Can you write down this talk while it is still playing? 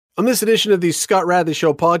On this edition of the Scott Radley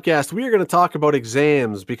Show podcast, we are going to talk about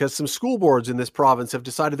exams because some school boards in this province have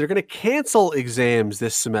decided they're going to cancel exams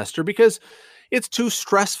this semester because it's too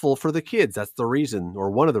stressful for the kids. That's the reason,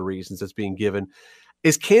 or one of the reasons that's being given.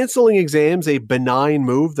 Is canceling exams a benign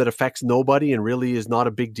move that affects nobody and really is not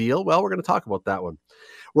a big deal? Well, we're going to talk about that one.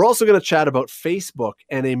 We're also going to chat about Facebook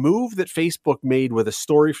and a move that Facebook made with a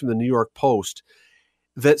story from the New York Post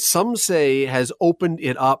that some say has opened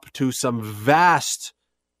it up to some vast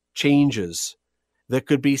changes that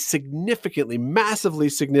could be significantly, massively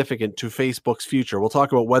significant to Facebook's future. We'll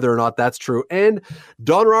talk about whether or not that's true. And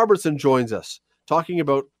Don Robertson joins us talking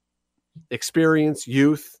about experience,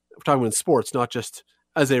 youth. We're talking about sports, not just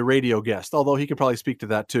as a radio guest, although he can probably speak to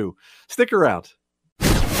that too. Stick around.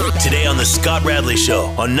 Today on the Scott Radley Show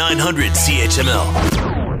on 900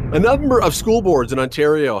 CHML. A number of school boards in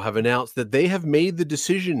Ontario have announced that they have made the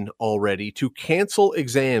decision already to cancel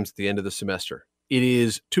exams at the end of the semester. It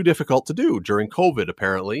is too difficult to do during COVID,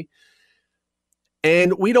 apparently.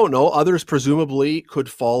 And we don't know. Others presumably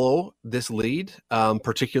could follow this lead,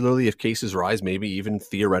 particularly if cases rise, maybe even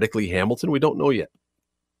theoretically Hamilton. We don't know yet.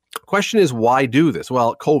 Question is, why do this?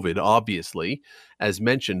 Well, COVID, obviously, as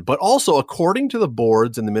mentioned, but also according to the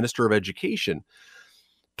boards and the Minister of Education,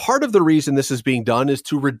 part of the reason this is being done is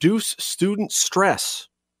to reduce student stress.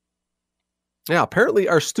 Yeah, apparently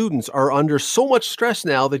our students are under so much stress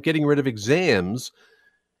now that getting rid of exams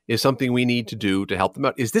is something we need to do to help them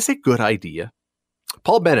out. Is this a good idea?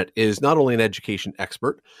 Paul Bennett is not only an education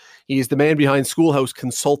expert, he is the man behind Schoolhouse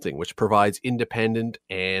Consulting, which provides independent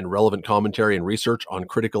and relevant commentary and research on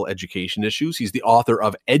critical education issues. He's the author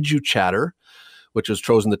of EduChatter, which was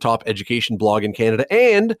chosen the top education blog in Canada.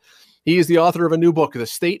 And he is the author of a new book, The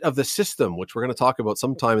State of the System, which we're going to talk about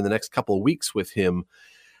sometime in the next couple of weeks with him.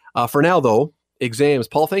 For now, though, exams.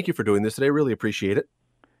 Paul, thank you for doing this today. Really appreciate it.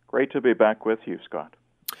 Great to be back with you, Scott.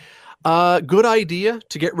 Good idea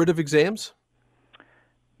to get rid of exams?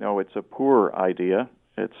 No, it's a poor idea.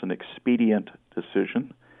 It's an expedient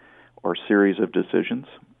decision or series of decisions.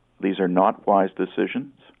 These are not wise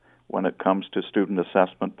decisions when it comes to student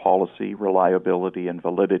assessment policy, reliability, and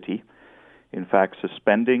validity. In fact,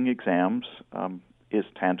 suspending exams is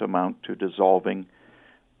tantamount to dissolving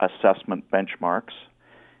assessment benchmarks.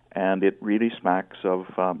 And it really smacks of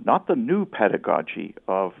not the new pedagogy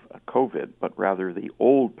of COVID, but rather the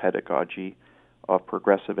old pedagogy of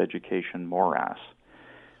progressive education morass.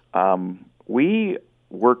 We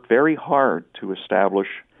worked very hard to establish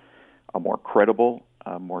a more credible,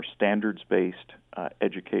 more standards-based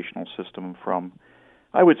educational system from,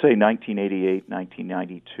 I would say, 1988,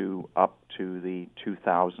 1992, up to the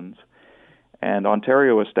 2000s. And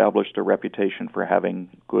Ontario established a reputation for having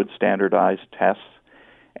good standardized tests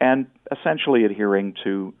and essentially adhering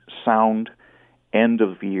to sound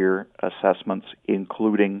end-of-year assessments,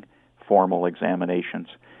 including formal examinations,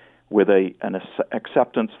 with an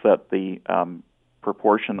acceptance that the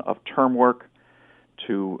proportion of term work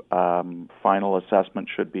to final assessment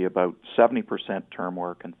should be about 70% term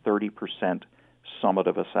work and 30%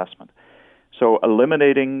 summative assessment. So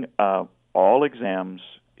eliminating all exams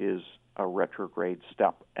is a retrograde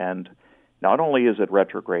step. And not only is it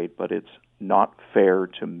retrograde, but it's not fair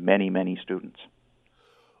to many, many students.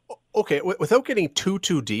 Okay, without getting too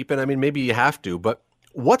deep, and I mean, maybe you have to, but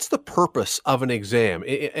what's the purpose of an exam?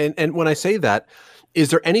 And when I say that, is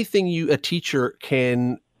there anything a teacher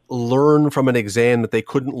can learn from an exam that they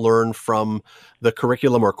couldn't learn from the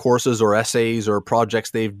curriculum or courses or essays or projects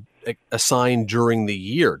they've assigned during the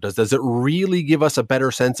year? Does it really give us a better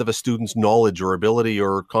sense of a student's knowledge or ability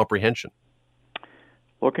or comprehension?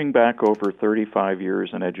 Looking back over 35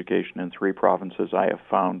 years in education in 3 provinces, I have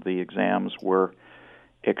found the exams were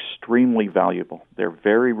extremely valuable. They're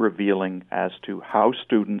very revealing as to how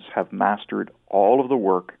students have mastered all of the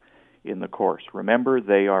work in the course. Remember,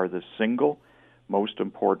 they are the single most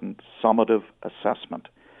important summative assessment.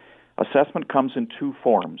 Assessment comes in 2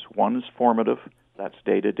 forms. One is formative, that's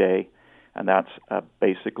day-to-day, and that's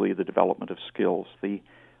basically the development of skills.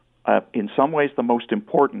 In some ways, the most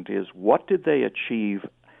important is what did they achieve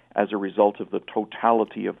as a result of the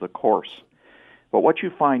totality of the course. But what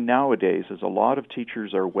you find nowadays is a lot of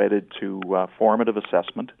teachers are wedded to formative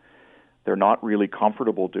assessment. They're not really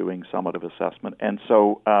comfortable doing summative assessment, and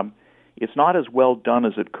so it's not as well done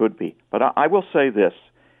as it could be. But I will say this.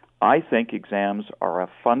 I think exams are a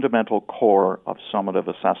fundamental core of summative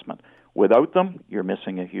assessment. Without them, you're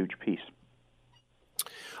missing a huge piece.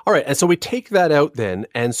 All right, and so we take that out then,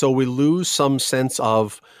 and so we lose some sense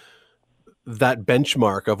of that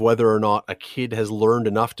benchmark of whether or not a kid has learned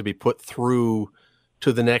enough to be put through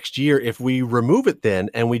to the next year if we remove it then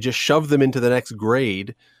and we just shove them into the next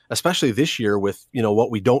grade, especially this year with,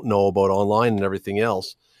 what we don't know about online and everything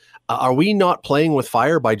else? Are we not playing with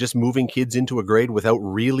fire by just moving kids into a grade without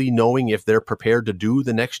really knowing if they're prepared to do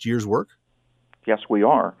the next year's work? Yes, we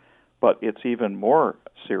are. But it's even more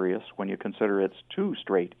serious when you consider it's 2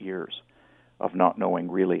 straight years of not knowing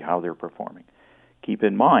really how they're performing. Keep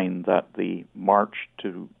in mind that the March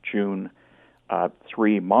to June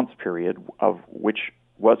 3-month period, of which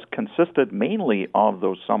consisted mainly of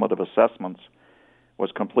those summative assessments,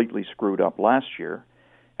 was completely screwed up last year.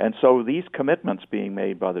 And so these commitments being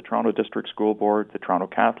made by the Toronto District School Board, the Toronto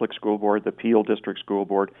Catholic School Board, the Peel District School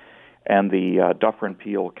Board, and the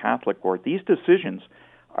Dufferin-Peel Catholic Board, these decisions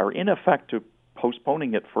are in effect to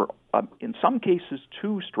postponing it for, in some cases,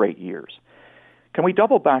 2 straight years. Can we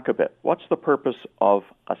double back a bit? What's the purpose of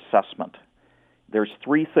assessment? There's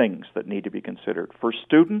 3 things that need to be considered. For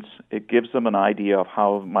students, it gives them an idea of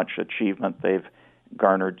how much achievement they've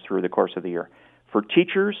garnered through the course of the year. For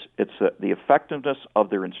teachers, it's the effectiveness of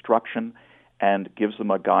their instruction and gives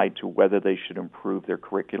them a guide to whether they should improve their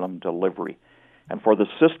curriculum delivery. And for the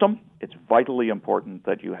system, it's vitally important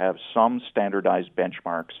that you have some standardized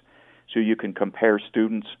benchmarks so you can compare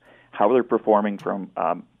students, how they're performing from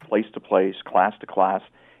place to place, class to class,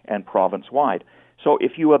 and province-wide. So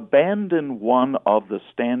if you abandon one of the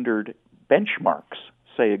standard benchmarks,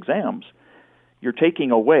 say exams, you're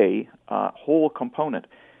taking away a whole component.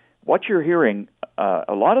 What you're hearing,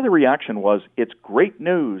 a lot of the reaction was, it's great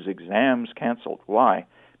news, exams canceled. Why?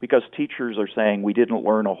 Because teachers are saying we didn't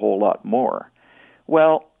learn a whole lot more.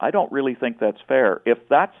 Well, I don't really think that's fair. If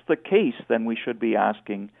that's the case, then we should be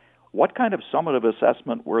asking, what kind of summative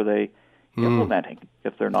assessment were they implementing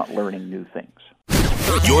if they're not learning new things?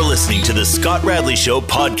 You're listening to the Scott Radley Show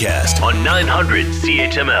podcast on 900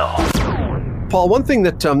 CHML. Paul, one thing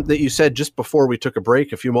that you said just before we took a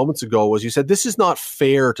break a few moments ago was you said this is not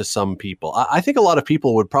fair to some people. I think a lot of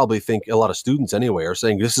people would probably think, a lot of students anyway, are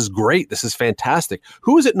saying this is great, this is fantastic.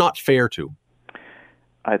 Who is it not fair to?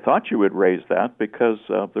 I thought you would raise that because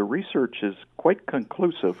the research is quite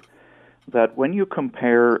conclusive that when you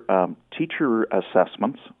compare teacher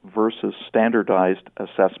assessments versus standardized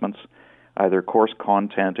assessments, either course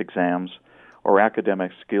content exams or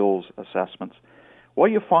academic skills assessments,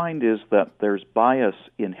 what you find is that there's bias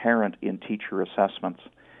inherent in teacher assessments.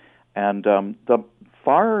 And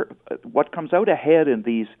what comes out ahead in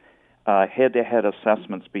these head-to-head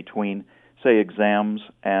assessments between, say, exams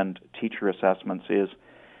and teacher assessments is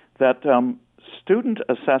that student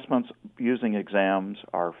assessments using exams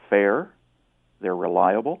are fair, they're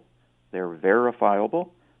reliable, they're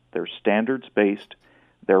verifiable, they're standards-based,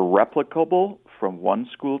 they're replicable from one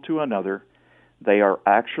school to another, they are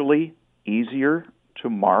actually easier to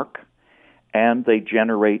mark, and they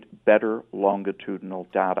generate better longitudinal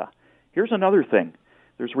data. Here's another thing.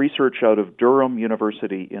 There's research out of Durham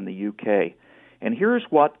University in the UK, and here's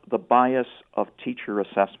what the bias of teacher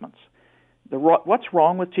assessments. What's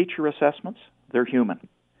wrong with teacher assessments? They're human.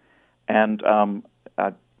 And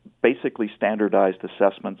basically standardized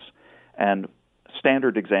assessments and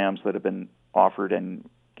standard exams that have been offered and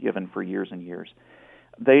given for years and years.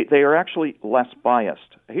 They are actually less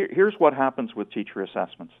biased. Here's what happens with teacher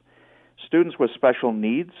assessments. Students with special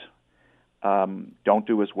needs don't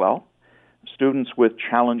do as well. Students with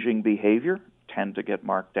challenging behavior tend to get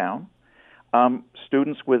marked down.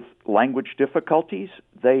 Students with language difficulties,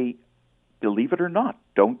 they, believe it or not,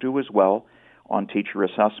 don't do as well on teacher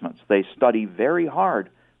assessments. They study very hard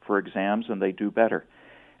for exams and they do better.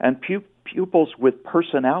 And pupils with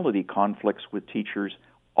personality conflicts with teachers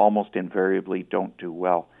almost invariably don't do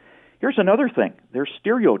well. Here's another thing. There's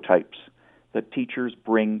stereotypes that teachers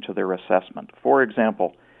bring to their assessment. For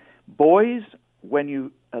example, boys, when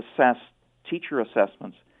you assess teacher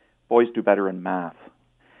assessments, boys do better in math.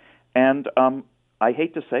 And I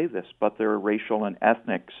hate to say this, but there are racial and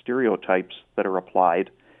ethnic stereotypes that are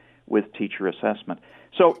applied with teacher assessment.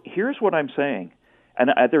 So here's what I'm saying. And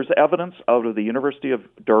there's evidence out of the University of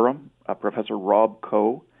Durham, Professor Rob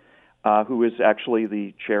Coe, who is actually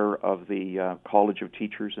the chair of the College of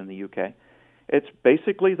Teachers in the UK. It's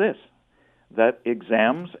basically this, that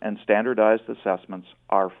exams and standardized assessments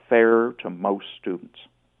are fair to most students.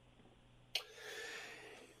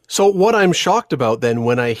 So what I'm shocked about then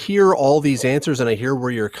when I hear all these answers and I hear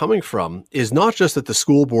where you're coming from is not just that the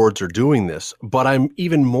school boards are doing this, but I'm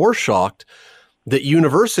even more shocked that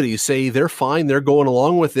universities say they're fine, they're going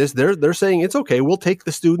along with this. They're saying it's okay, we'll take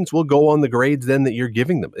the students, we'll go on the grades then that you're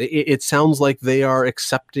giving them. It sounds like they are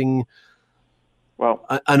accepting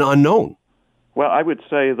an unknown. Well, I would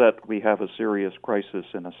say that we have a serious crisis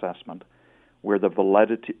in assessment. where the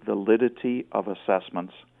validity of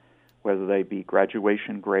assessments, whether they be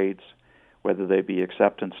graduation grades, whether they be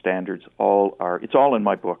acceptance standards, it's all in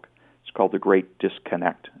my book. It's called The Great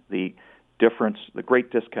Disconnect. The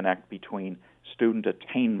great disconnect between student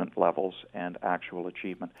attainment levels and actual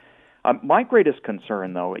achievement. My greatest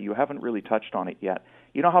concern, though, you haven't really touched on it yet.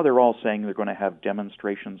 You know how they're all saying they're going to have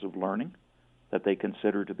demonstrations of learning that they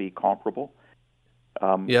consider to be comparable?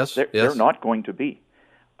 Yes. They're not going to be.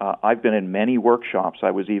 I've been in many workshops. I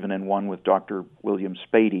was even in one with Dr. William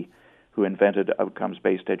Spady, who invented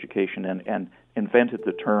outcomes-based education and invented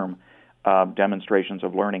the term demonstrations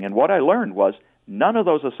of learning. And what I learned was none of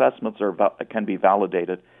those assessments can be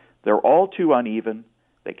validated. They're all too uneven.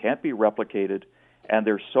 They can't be replicated. And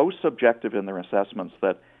they're so subjective in their assessments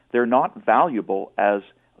that they're not valuable as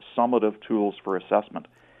summative tools for assessment.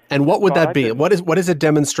 And what would that be? What is a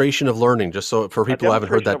demonstration of learning, just so for people who haven't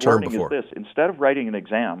heard that term before? Is this. Instead of writing an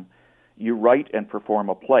exam, you write and perform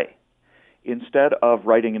a play. Instead of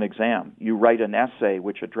writing an exam, you write an essay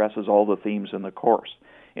which addresses all the themes in the course.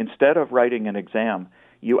 Instead of writing an exam,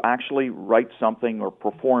 you actually write something or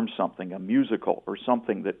perform something, a musical or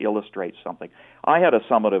something that illustrates something. I had a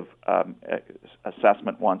summative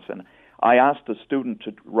assessment once, and I asked a student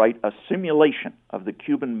to write a simulation of the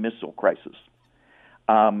Cuban Missile Crisis,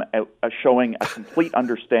 showing a complete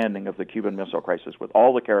understanding of the Cuban Missile Crisis with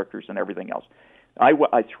all the characters and everything else.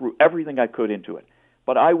 I threw everything I could into it,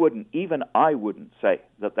 but I wouldn't say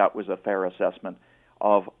that was a fair assessment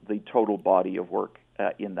of the total body of work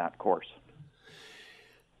in that course.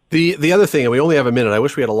 The other thing, and we only have a minute, I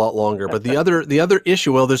wish we had a lot longer, but the other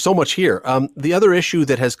issue, well, there's so much here. The other issue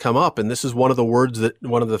that has come up, and this is one of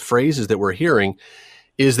the phrases that we're hearing,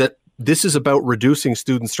 is that this is about reducing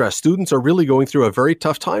student stress. Students are really going through a very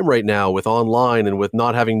tough time right now with online and with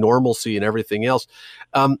not having normalcy and everything else.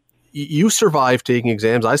 You survived taking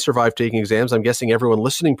exams. I survived taking exams. I'm guessing everyone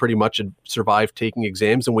listening pretty much had survived taking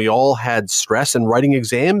exams, and we all had stress, and writing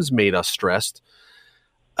exams made us stressed.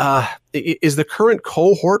 Is the current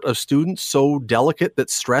cohort of students so delicate that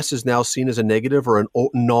stress is now seen as a negative or a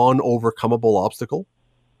non-overcomable obstacle?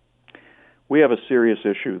 We have a serious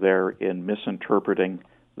issue there in misinterpreting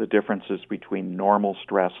the differences between normal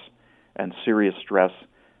stress and serious stress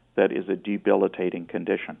that is a debilitating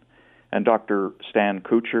condition. And Dr. Stan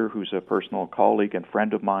Kuchar, who's a personal colleague and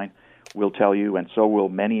friend of mine, will tell you, and so will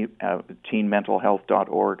many,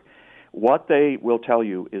 teenmentalhealth.org, what they will tell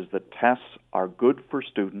you is that tests are good for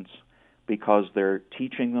students because they're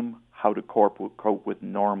teaching them how to cope with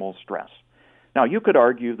normal stress. Now, you could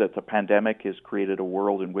argue that the pandemic has created a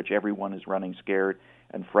world in which everyone is running scared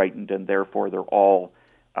and frightened, and therefore they're all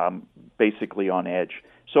basically on edge.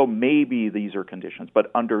 So maybe these are conditions.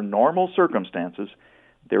 But under normal circumstances,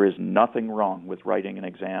 there is nothing wrong with writing an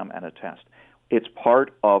exam and a test. It's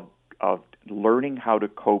part of learning how to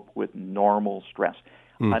cope with normal stress.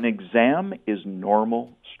 An exam is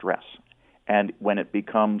normal stress. And when it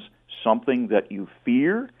becomes something that you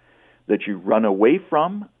fear, that you run away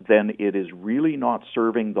from, then it is really not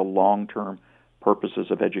serving the long-term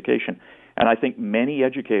purposes of education. And I think many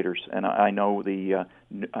educators, and I know the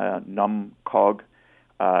NUMCOG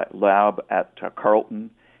lab at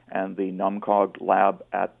Carleton and the NUMCOG lab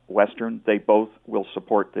at Western, they both will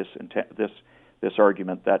support this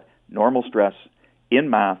argument that normal stress in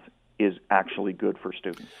math is actually good for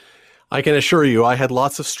students. I can assure you, I had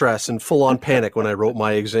lots of stress and full-on panic when I wrote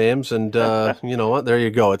my exams, and you know what? There you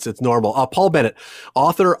go. It's normal. Paul Bennett,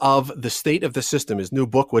 author of The State of the System, his new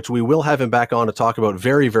book, which we will have him back on to talk about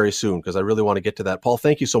very, very soon, because I really want to get to that. Paul,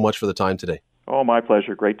 thank you so much for the time today. Oh, my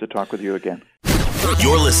pleasure. Great to talk with you again.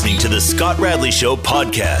 You're listening to the Scott Radley Show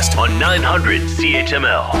podcast on 900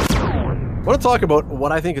 CHML. I want to talk about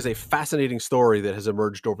what I think is a fascinating story that has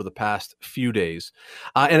emerged over the past few days.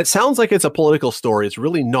 And it sounds like it's a political story. It's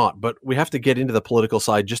really not, but we have to get into the political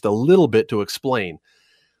side just a little bit to explain.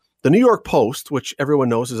 The New York Post, which everyone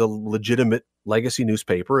knows is a legitimate legacy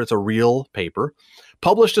newspaper, it's a real paper,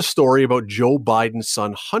 published a story about Joe Biden's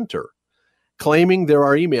son, Hunter, claiming there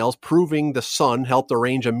are emails proving the son helped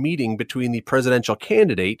arrange a meeting between the presidential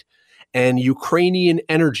candidate and Ukrainian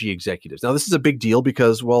energy executives. Now, this is a big deal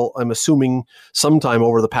because, well, I'm assuming sometime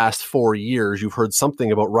over the past 4 years, you've heard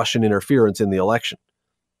something about Russian interference in the election.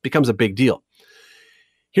 Becomes a big deal.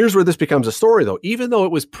 Here's where this becomes a story, though. Even though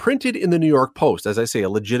it was printed in the New York Post, as I say, a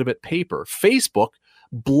legitimate paper, Facebook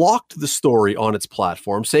blocked the story on its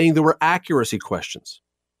platform, saying there were accuracy questions.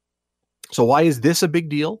 So why is this a big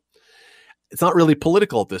deal? It's not really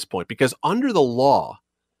political at this point, because under the law,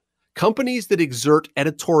 companies that exert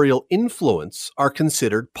editorial influence are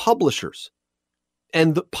considered publishers.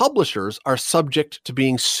 And the publishers are subject to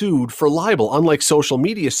being sued for libel, unlike social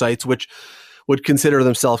media sites, which would consider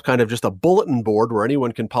themselves kind of just a bulletin board where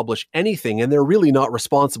anyone can publish anything, and they're really not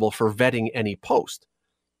responsible for vetting any post.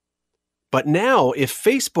 But now, if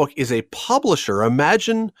Facebook is a publisher,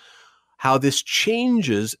 imagine how this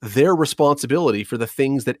changes their responsibility for the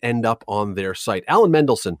things that end up on their site. Alan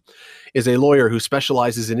Mendelson is a lawyer who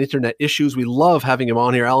specializes in internet issues. We love having him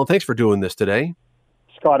on here. Alan, thanks for doing this today.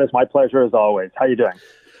 Scott, it's my pleasure as always. How are you doing?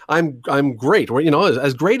 I'm great. Well,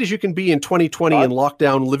 as great as you can be in 2020 Scott? in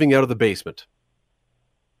lockdown, living out of the basement.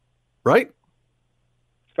 Right?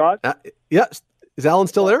 Scott? Yeah. Is Alan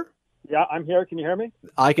still there? Yeah, I'm here. Can you hear me?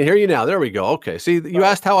 I can hear you now. There we go. Okay. See, you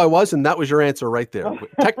asked how I was, and that was your answer right there.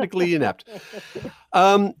 Technically inept.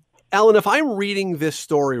 Alan, if I'm reading this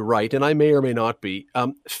story right, and I may or may not be,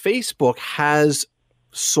 Facebook has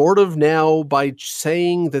sort of now, by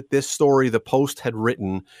saying that this story the Post had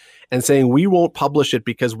written and saying we won't publish it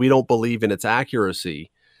because we don't believe in its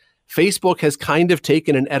accuracy, Facebook has kind of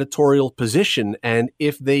taken an editorial position. And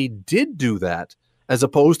if they did do that, as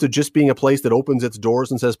opposed to just being a place that opens its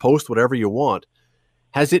doors and says, post whatever you want,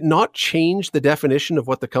 has it not changed the definition of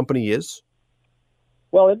what the company is?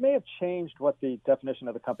 Well, it may have changed what the definition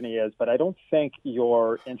of the company is, but I don't think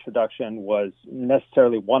your introduction was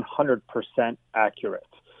necessarily 100% accurate.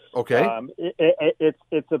 Okay.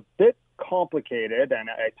 It's a bit complicated, and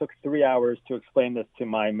I took 3 hours to explain this to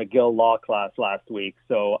my McGill Law class last week,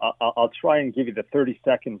 so I'll try and give you the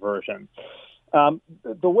 30-second version.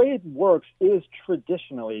 The way it works is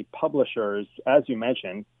traditionally publishers, as you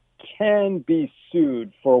mentioned, can be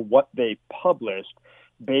sued for what they published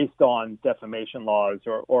based on defamation laws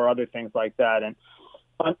or other things like that. And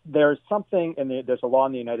there's something there's a law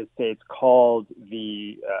in the United States called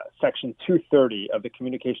the Section 230 of the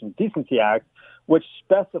Communications Decency Act, which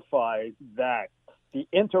specifies that the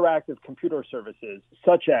interactive computer services,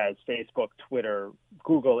 such as Facebook, Twitter,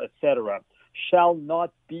 Google, etc., shall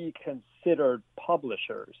not be considered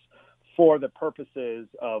publishers for the purposes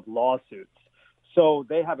of lawsuits. So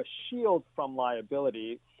they have a shield from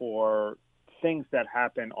liability for things that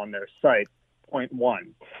happen on their site, point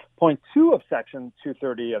one. Point two of Section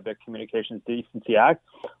 230 of the Communications Decency Act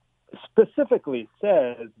specifically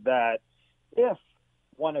says that if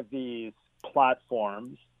one of these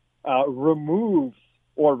platforms removes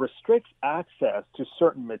or restricts access to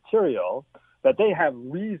certain material, that they have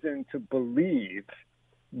reason to believe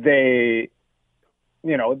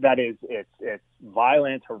it's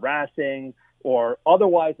violent, harassing, or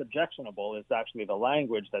otherwise objectionable is actually the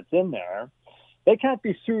language that's in there. They can't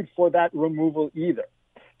be sued for that removal either.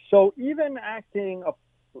 So even acting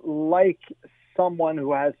like someone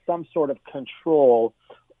who has some sort of control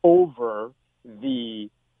over the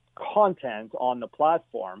content on the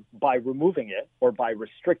platform by removing it or by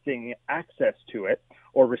restricting access to it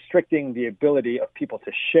or restricting the ability of people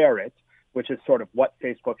to share it, which is sort of what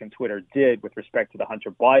Facebook and Twitter did with respect to the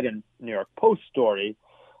Hunter Biden New York Post story,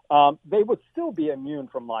 they would still be immune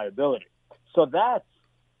from liability. So that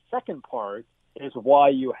second part is why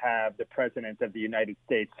you have the President of the United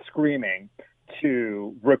States screaming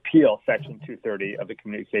to repeal Section 230 of the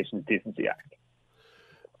Communications Decency Act.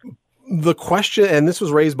 The question, and this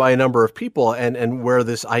was raised by a number of people, and where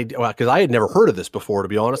this idea, because I had never heard of this before, to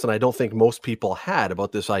be honest, and I don't think most people had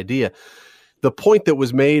about this idea. The point that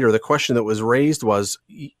was made, or the question that was raised was,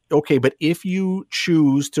 okay, but if you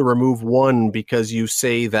choose to remove one because you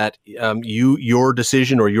say that your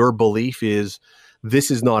decision or your belief is this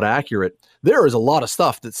is not accurate, there is a lot of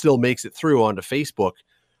stuff that still makes it through onto Facebook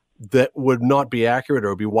that would not be accurate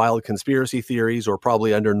or be wild conspiracy theories, or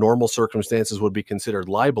probably under normal circumstances would be considered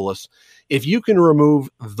libelous. If you can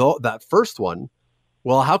remove that first one,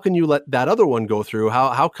 well, how can you let that other one go through?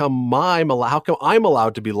 How come I'm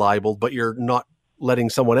allowed to be libeled, but you're not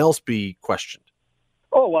letting someone else be questioned?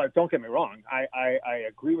 Oh, well, don't get me wrong. I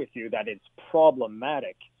agree with you that it's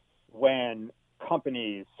problematic when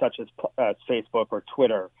companies such as Facebook or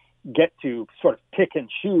Twitter get to sort of pick and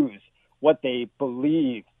choose what they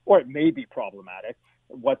believe, or it may be problematic,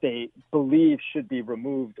 what they believe should be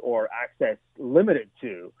removed or access limited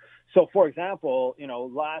to. So, for example,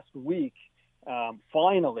 last week,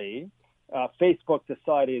 finally, Facebook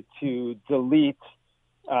decided to delete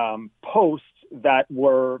posts that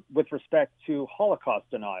were with respect to Holocaust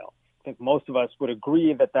denial. I think most of us would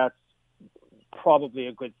agree that that's probably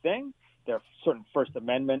a good thing. There are certain First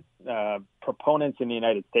Amendment proponents in the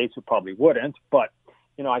United States who probably wouldn't, but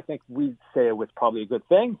I think we'd say it was probably a good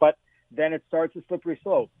thing. But then it starts a slippery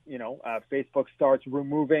slope. Facebook starts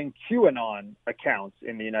removing QAnon accounts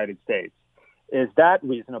in the United States. Is that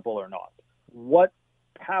reasonable or not? What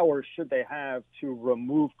power should they have to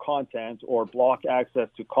remove content or block access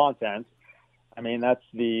to content? I mean, that's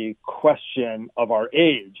the question of our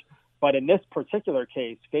age. But in this particular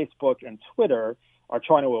case, Facebook and Twitter are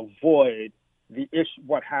trying to avoid the issue,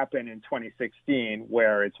 what happened in 2016,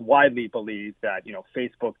 where it's widely believed that,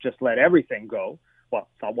 Facebook just let everything go. Well,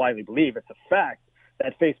 it's not widely believed, it's a fact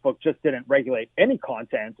that Facebook just didn't regulate any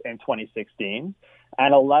content in 2016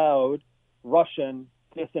 and allowed Russian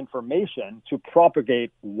disinformation to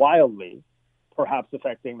propagate wildly, perhaps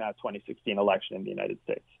affecting that 2016 election in the United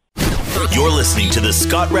States. You're listening to the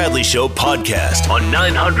Scott Radley Show podcast on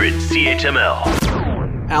 900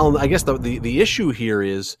 CHML. Alan, I guess the issue here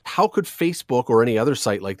is, how could Facebook or any other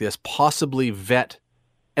site like this possibly vet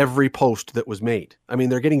every post that was made? I mean,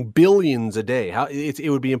 they're getting billions a day. It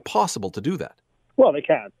would be impossible to do that. Well, they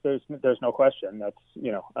can't. There's no question. That's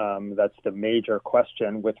that's the major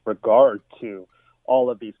question with regard to all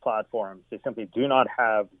of these platforms. They simply do not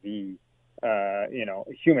have the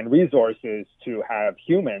human resources to have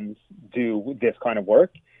humans do this kind of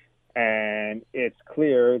work, and it's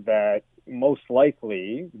clear that most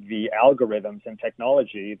likely the algorithms and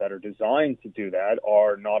technology that are designed to do that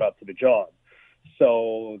are not up to the job.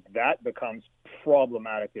 So that becomes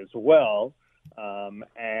problematic as well.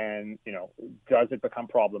 And does it become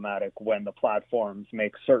problematic when the platforms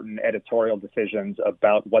make certain editorial decisions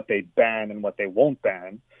about what they ban and what they won't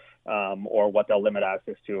ban, or what they'll limit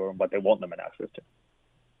access to or what they won't limit access to?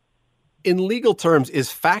 In legal terms,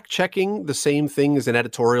 is fact-checking the same thing as an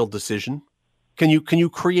editorial decision? Can you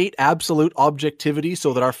create absolute objectivity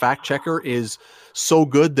so that our fact-checker is so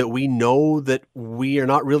good that we know that we are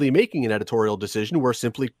not really making an editorial decision, we're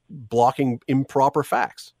simply blocking improper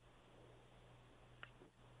facts?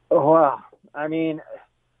 Well, I mean,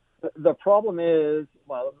 the problem is,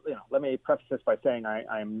 let me preface this by saying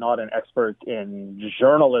I'm not an expert in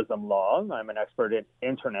journalism law. I'm an expert in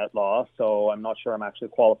internet law, so I'm not sure I'm actually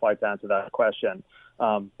qualified to answer that question.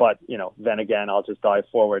 But then again, I'll just dive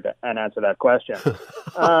forward and answer that question.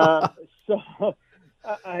 So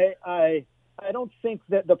I don't think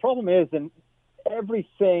that the problem is in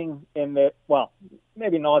everything in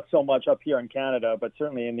maybe not so much up here in Canada, but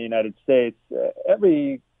certainly in the United States,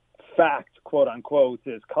 every fact, quote unquote,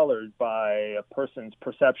 is colored by a person's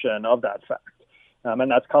perception of that fact. And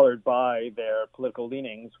that's colored by their political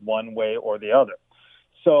leanings one way or the other.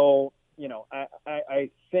 So, I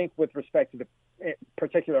think with respect to the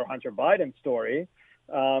particular Hunter Biden story,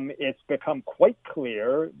 it's become quite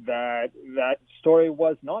clear that that story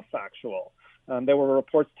was not factual. There were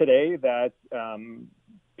reports today that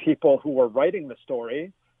people who were writing the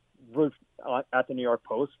story at the New York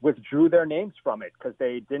Post withdrew their names from it because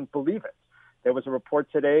they didn't believe it. There was a report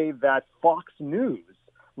today that Fox News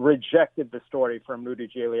rejected the story from Rudy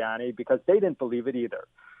Giuliani because they didn't believe it either.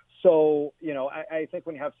 So, I think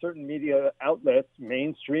when you have certain media outlets,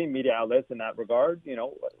 mainstream media outlets in that regard,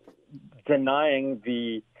 denying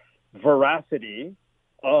the veracity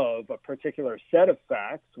of a particular set of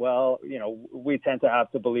facts, we tend to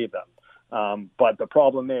have to believe them. But the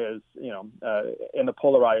problem is, in the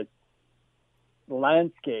polarized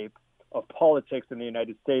landscape of politics in the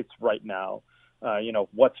United States right now,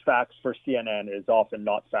 what's facts for CNN is often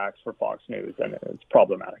not facts for Fox News, and it's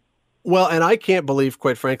problematic. Well, and I can't believe,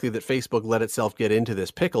 quite frankly, that Facebook let itself get into this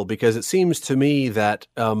pickle, because it seems to me that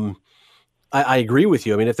I agree with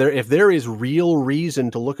you. I mean, if there is real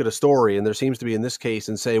reason to look at a story, and there seems to be in this case,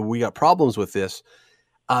 and say we got problems with this,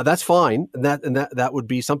 that's fine, and that would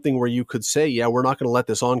be something where you could say, yeah, we're not going to let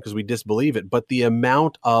this on because we disbelieve it. But the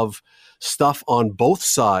amount of stuff on both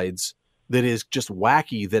sides that is just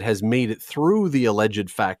wacky that has made it through the alleged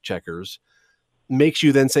fact checkers makes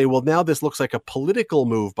you then say, well, now this looks like a political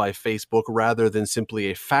move by Facebook rather than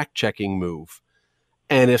simply a fact checking move.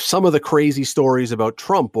 And if some of the crazy stories about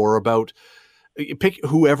Trump or about pick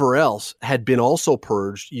whoever else had been also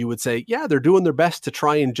purged, you would say, yeah, they're doing their best to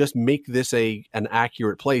try and just make this an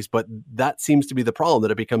accurate place. But that seems to be the problem,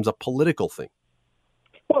 that it becomes a political thing.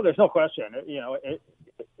 Well, there's no question.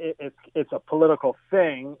 It's a political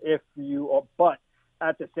thing but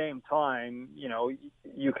at the same time,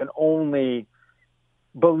 you can only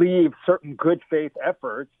believe certain good faith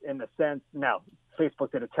efforts in the sense. Now,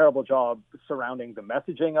 Facebook did a terrible job surrounding the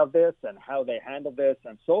messaging of this and how they handled this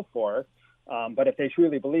and so forth. But if they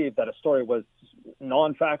truly believe that a story was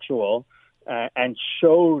non-factual and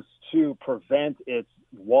chose to prevent its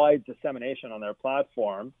wide dissemination on their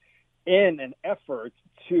platform in an effort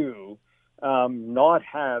to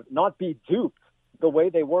not be duped the way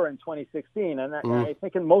they were in 2016. And I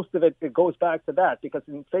think in most of it, it goes back to that, because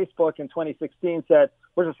in Facebook in 2016 said,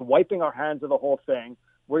 we're just wiping our hands of the whole thing.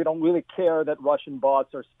 We don't really care that Russian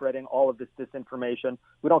bots are spreading all of this disinformation.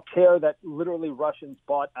 We don't care that literally Russians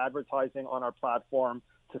bought advertising on our platform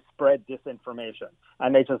to spread disinformation.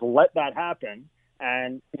 And they just let that happen.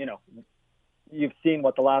 And, you've seen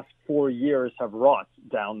what the last 4 years have wrought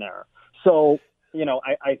down there. So,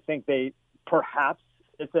 I think perhaps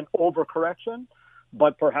it's an overcorrection,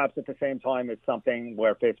 but perhaps at the same time, it's something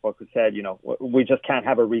where Facebook has said, we just can't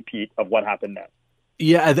have a repeat of what happened then.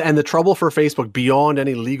 Yeah, and the trouble for Facebook, beyond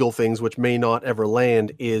any legal things, which may not ever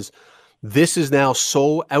land, is this is now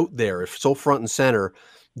so out there, so front and center,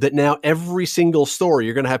 that now every single story,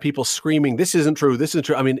 you're going to have people screaming, this isn't true, this isn't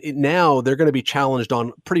true. I mean, now they're going to be challenged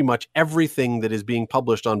on pretty much everything that is being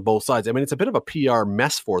published on both sides. I mean, it's a bit of a PR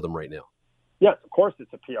mess for them right now. Yes, of course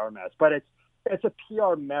it's a PR mess, but it's a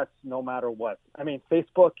PR mess no matter what. I mean,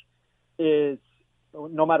 Facebook is,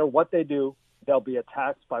 no matter what they do, they'll be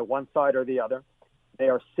attacked by one side or the other. They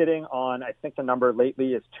are sitting on, I think the number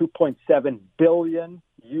lately is 2.7 billion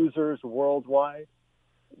users worldwide.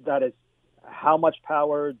 That is, how much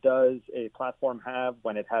power does a platform have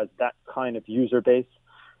when it has that kind of user base?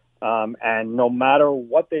 And no matter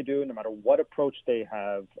what they do, no matter what approach they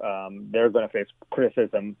have, they're going to face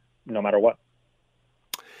criticism no matter what.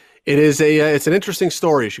 It's an interesting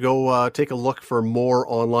story. You should go take a look for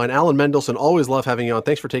more online. Alan Mendelson, always love having you on.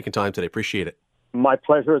 Thanks for taking time today. Appreciate it. My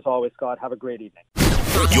pleasure as always, Scott. Have a great evening.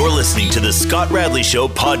 You're listening to the Scott Radley Show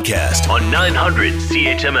podcast on 900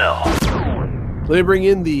 CHML. Let me bring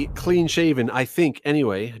in the clean-shaven, I think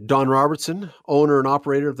anyway, Don Robertson, owner and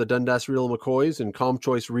operator of the Dundas Real McCoys and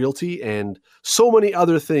ComChoice Realty and so many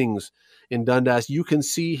other things in Dundas. You can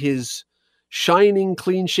see his shining,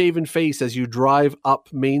 clean-shaven face as you drive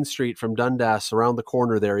up Main Street from Dundas. Around the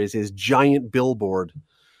corner there is his giant billboard.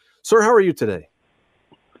 Sir, how are you today?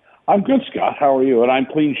 I'm good, Scott. How are you? And I'm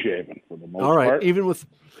clean-shaven for the most part. All right. Part.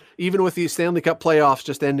 Even with the Stanley Cup playoffs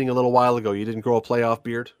just ending a little while ago, you didn't grow a playoff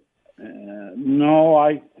beard? No,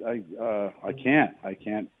 I can't. I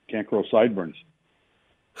can't grow sideburns.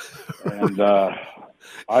 And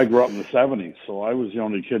I grew up in the 70s, so I was the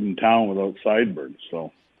only kid in town without sideburns.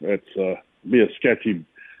 So it's be a sketchy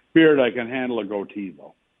beard. I can handle a goatee,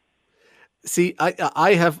 though. See,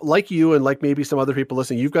 I have, like you and like maybe some other people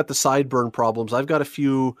listening, you've got the sideburn problems. I've got a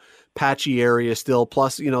few patchy areas still.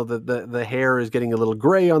 Plus, the hair is getting a little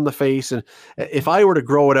gray on the face. And if I were to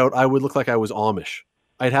grow it out, I would look like I was Amish.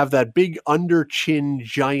 I'd have that big under chin,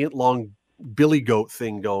 giant long billy goat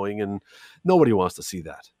thing going. And nobody wants to see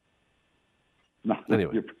that. No,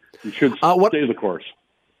 anyway, you should stay the course.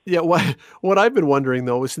 Yeah, what I've been wondering,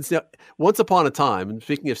 though, is since once upon a time, and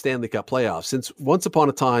speaking of Stanley Cup playoffs, since once upon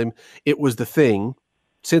a time it was the thing,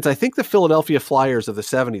 since I think the Philadelphia Flyers of the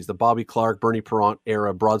 70s, the Bobby Clark, Bernie Parent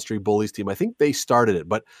era Broad Street Bullies team, I think they started it,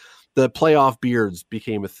 but the playoff beards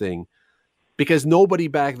became a thing because nobody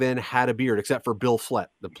back then had a beard except for Bill Flett,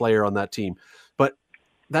 the player on that team. But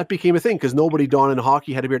that became a thing because nobody, Don, in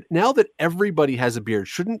hockey had a beard. Now that everybody has a beard,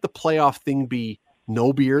 shouldn't the playoff thing be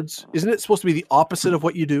no beards? Isn't it supposed to be the opposite of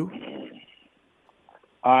what you do?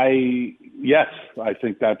 Yes, I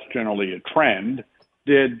think that's generally a trend.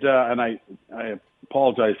 And I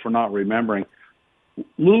apologize for not remembering.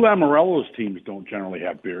 Lou Lamoriello's teams don't generally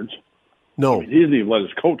have beards. No. He didn't even let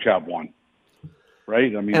his coach have one.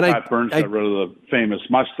 Right? I mean, Pat Burns got rid of the famous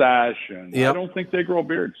mustache, and yep. I don't think they grow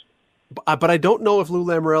beards. But I don't know if Lou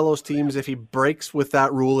Lamoriello's teams, if he breaks with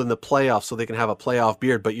that rule in the playoffs so they can have a playoff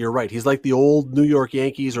beard. But you're right. He's like the old New York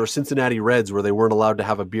Yankees or Cincinnati Reds where they weren't allowed to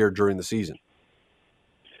have a beard during the season.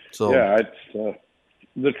 So yeah, it's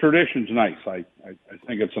the tradition's nice. I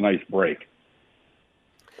think it's a nice break.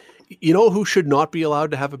 You know who should not be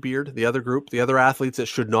allowed to have a beard? The other group, the other athletes that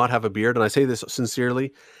should not have a beard. And I say this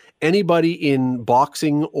sincerely. Anybody in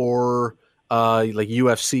boxing or like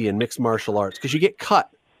UFC and mixed martial arts, because you get cut.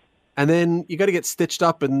 And then you got to get stitched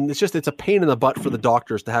up, and it's a pain in the butt for the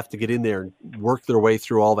doctors to have to get in there and work their way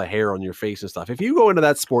through all the hair on your face and stuff. If you go into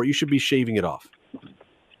that sport, you should be shaving it off.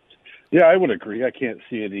 Yeah, I would agree. I can't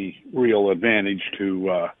see any real advantage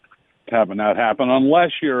to having that happen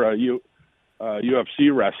unless you're a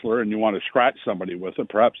UFC wrestler and you want to scratch somebody with it.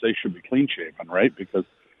 Perhaps they should be clean shaven, right? Because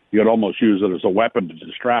you could almost use it as a weapon to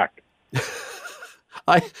distract.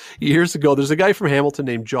 Years ago, there's a guy from Hamilton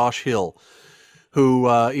named Josh Hill, who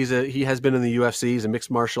he has been in the UFC. He's a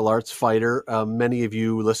mixed martial arts fighter. Many of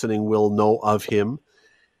you listening will know of him.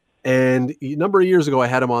 And a number of years ago, I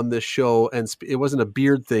had him on this show, and it wasn't a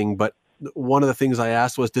beard thing, but one of the things I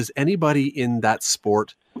asked was, does anybody in that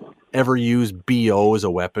sport ever use BO as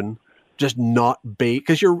a weapon? Just not bait?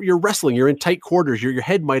 Because you're wrestling, you're in tight quarters, your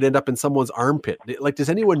head might end up in someone's armpit. Like, does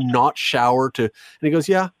anyone not shower to? And he goes,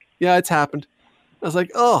 yeah, it's happened. I was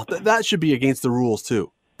like, oh, that should be against the rules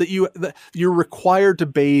too. That you're required to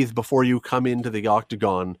bathe before you come into the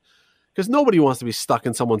octagon, because nobody wants to be stuck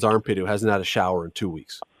in someone's armpit who hasn't had a shower in 2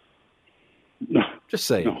 weeks. Just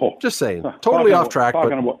saying. No. Just saying. Totally off track.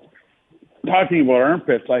 Talking about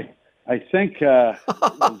armpits, I think the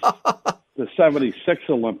 76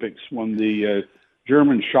 Olympics when the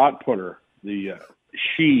German shot putter,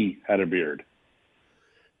 she had a beard.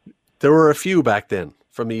 There were a few back then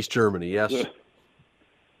from East Germany, yes.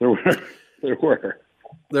 There were.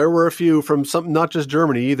 There were a few from some, not just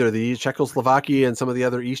Germany either, the Czechoslovakia and some of the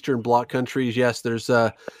other Eastern Bloc countries. Yes, there's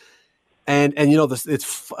and this, it's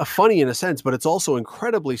funny in a sense, but it's also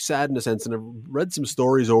incredibly sad in a sense. And I've read some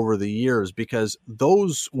stories over the years because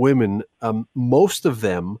those women, most of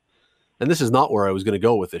them, and this is not where I was going to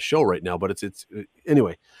go with this show right now, but it's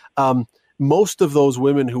anyway. Most of those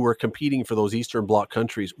women who were competing for those Eastern Bloc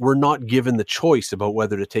countries were not given the choice about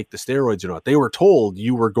whether to take the steroids or not. They were told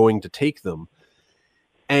you were going to take them.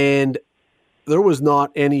 And there was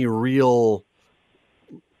not any real,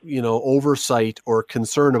 oversight or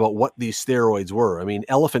concern about what these steroids were. I mean,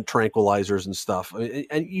 elephant tranquilizers and stuff.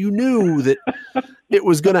 And you knew that it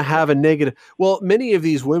was going to have a negative. Well, many of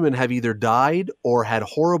these women have either died or had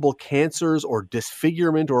horrible cancers or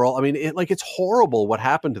disfigurement or all. I mean, it's horrible what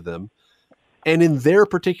happened to them. And in their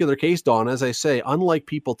particular case, Don, as I say, unlike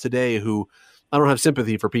people today who, I don't have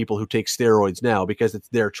sympathy for people who take steroids now because it's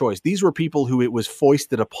their choice. These were people who it was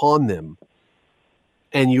foisted upon them.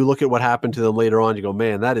 And you look at what happened to them later on, you go,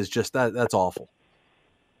 man, that is just, that's awful.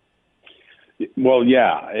 Well,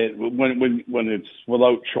 yeah. When it's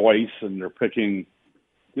without choice and they're picking,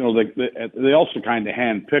 they also kind of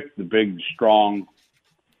handpick the big, strong,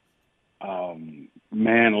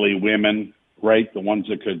 manly women, right? The ones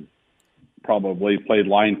that could probably play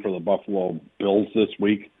line for the Buffalo Bills this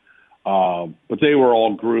week. But they were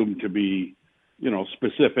all groomed to be,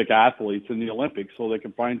 specific athletes in the Olympics so they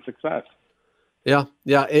can find success. Yeah.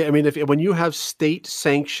 Yeah. I mean, when you have state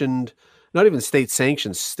sanctioned, not even state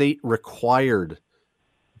sanctioned, state required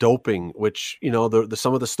doping, which,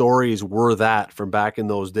 some of the stories were that from back in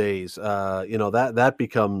those days, that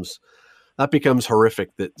becomes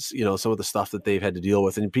horrific that, some of the stuff that they've had to deal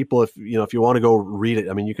with. And people, if you want to go read it,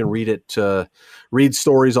 I mean, you can read it, read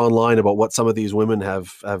stories online about what some of these women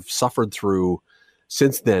have suffered through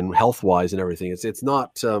since then, health-wise and everything. It's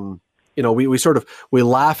not, we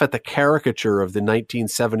laugh at the caricature of the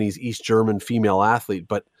 1970s East German female athlete,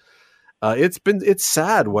 but it's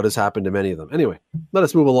sad what has happened to many of them. Anyway, let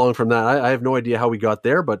us move along from that. I have no idea how we got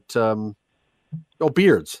there, but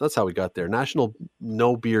beards. That's how we got there. National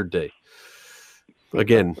No Beard Day.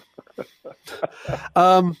 Again.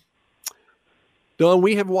 Don,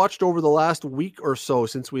 we have watched over the last week or so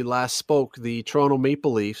since we last spoke, the Toronto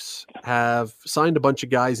Maple Leafs have signed a bunch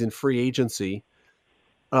of guys in free agency.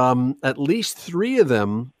 At least 3 of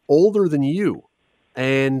them older than you.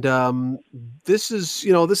 And this is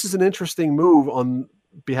an interesting move on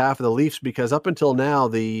behalf of the Leafs because up until now,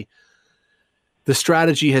 the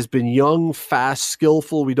strategy has been young, fast,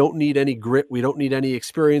 skillful. We don't need any grit. We don't need any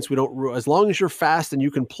experience. As long as you're fast and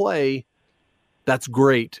you can play, that's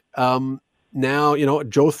great. Now,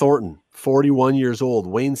 Joe Thornton, 41 years old,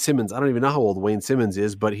 Wayne Simmons. I don't even know how old Wayne Simmons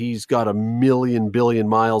is, but he's got 1 billion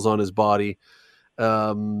miles on his body.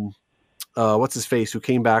 What's his face? Who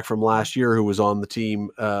came back from last year? Who was on the team?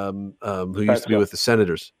 Who used to be with the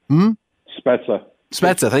Senators? Spezza.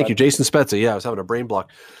 Thank you, Jason Spezza. Yeah, I was having a brain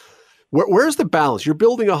block. Where's the balance? You're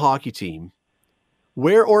building a hockey team,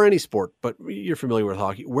 or any sport, but you're familiar with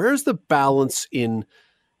hockey. Where's the balance in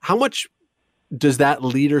how much does that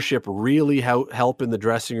leadership really help in the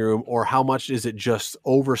dressing room, or how much is it just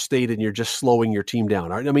overstated and you're just slowing your team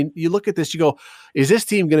down? I mean, you look at this, you go, is this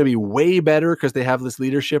team going to be way better because they have this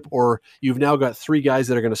leadership, or you've now got 3 guys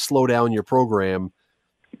that are going to slow down your program,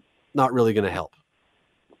 not really going to help?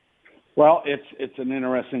 Well, it's an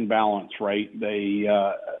interesting balance, right?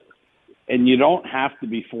 And you don't have to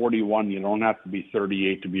be 41, you don't have to be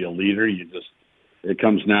 38 to be a leader. It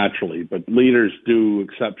comes naturally, but leaders do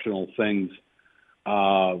exceptional things.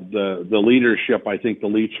 The leadership I think the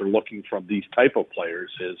Leafs are looking from these type of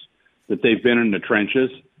players is that they've been in the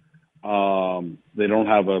trenches. They don't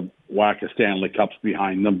have a whack of Stanley Cups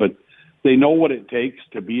behind them, but they know what it takes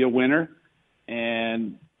to be a winner.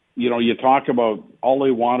 And, you talk about all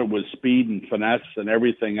they wanted was speed and finesse and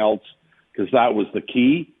everything else because that was the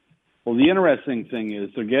key. Well, the interesting thing is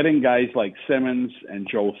they're getting guys like Simmons and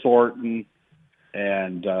Joe Thornton,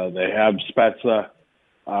 and they have Spezza.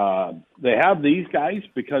 They have these guys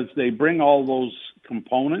because they bring all those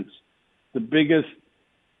components. The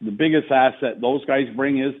biggest asset those guys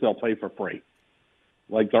bring is they'll play for free.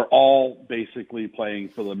 Like they're all basically playing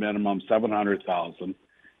for the minimum $700,000,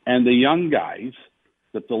 and the young guys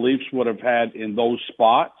that the Leafs would have had in those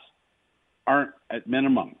spots aren't at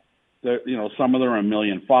minimum. Some of them are $1.5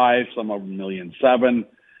 million, some of them $1.7 million,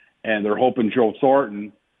 and they're hoping Joe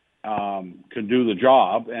Thornton can do the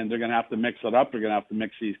job, and they're going to have to mix it up. They're going to have to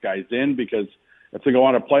mix these guys in, because if they go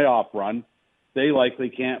on a playoff run, they likely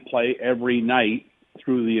can't play every night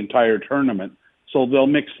through the entire tournament. So they'll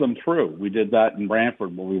mix them through. We did that in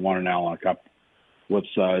Brantford when we won an Allen Cup with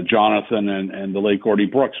Jonathan and the late Gordy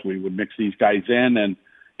Brooks. We would mix these guys in, and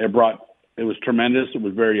it was tremendous. It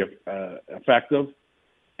was very effective.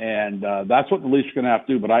 And that's what the Leafs are going to have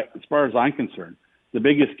to do. But as far as I'm concerned, the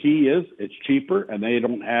biggest key is it's cheaper, and they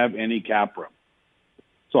don't have any cap room.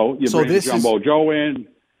 So you bring Jumbo Joe in,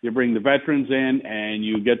 you bring the veterans in, and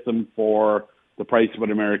you get them for the price of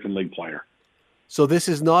an American League player. So this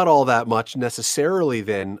is not all that much necessarily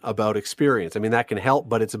then about experience. I mean, that can help,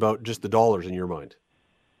 but it's about just the dollars in your mind.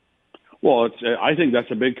 Well, I think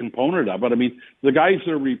that's a big component of it. I mean, the guys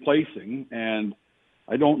they're replacing, and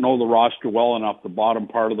I don't know the roster well enough, the bottom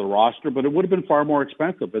part of the roster, but it would have been far more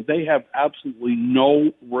expensive. But they have absolutely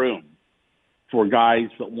no room for guys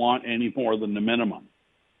that want any more than the minimum,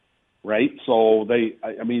 right? So they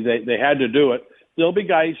had to do it. There'll be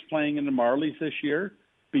guys playing in the Marlies this year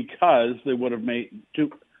because they would have made too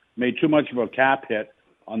much of a cap hit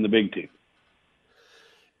on the big team.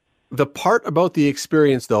 The part about the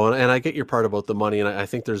experience, though, and I get your part about the money, and I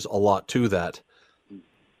think there's a lot to that.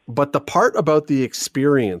 But the part about the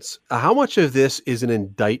experience, how much of this is an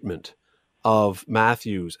indictment of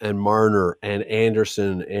Matthews and Marner and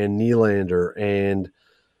Anderson and Nylander and,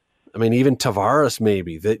 I mean, even Tavares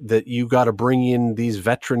maybe, that you got to bring in these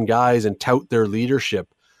veteran guys and tout their leadership,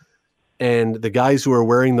 and the guys who are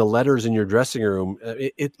wearing the letters in your dressing room,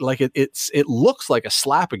 it looks like a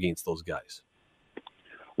slap against those guys.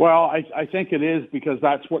 Well, I think it is, because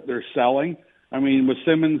that's what they're selling. I mean, with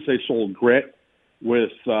Simmons, they sold grit.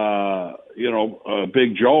 With,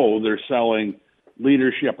 Big Joe, they're selling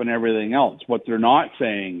leadership and everything else. What they're not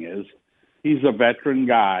saying is he's a veteran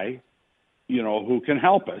guy, who can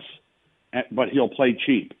help us, but he'll play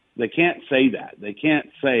cheap. They can't say that. They can't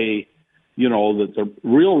say, that the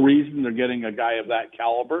real reason they're getting a guy of that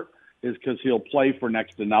caliber is because he'll play for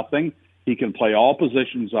next to nothing. He can play all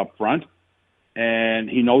positions up front, and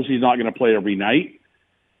he knows he's not going to play every night.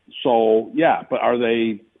 So, yeah, but are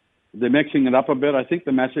they're mixing it up a bit? I think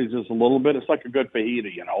the message is a little bit, it's like a good fajita,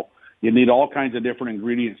 You need all kinds of different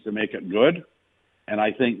ingredients to make it good. And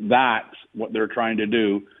I think that's what they're trying to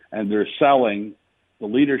do. And they're selling the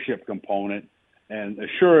leadership component. And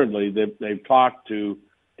assuredly, they've talked to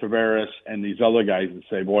Tavares and these other guys and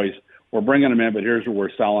say, boys, we're bringing them in, but here's what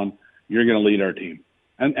we're selling. You're going to lead our team.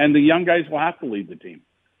 And the young guys will have to lead the team.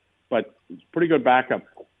 But it's a pretty good backup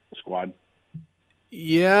squad.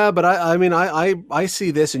 Yeah, but I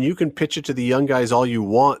see this, and you can pitch it to the young guys all you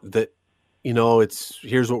want that,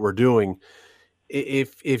 here's what we're doing.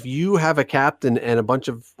 If you have a captain and a bunch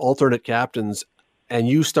of alternate captains and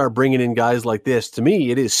you start bringing in guys like this, to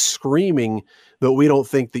me, it is screaming that we don't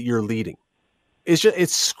think that you're leading.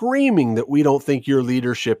 It's screaming that we don't think your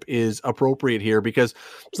leadership is appropriate here, because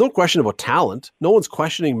there's no question about talent. No one's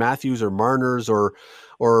questioning Matthews or Marner's or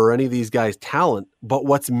any of these guys' talent. But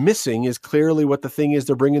what's missing is clearly what the thing is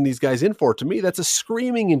they're bringing these guys in for. To me, that's a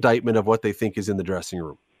screaming indictment of what they think is in the dressing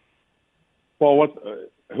room. Well,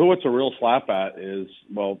 who it's a real slap at is,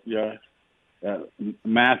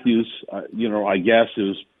 Matthews, I guess,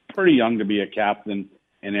 who's pretty young to be a captain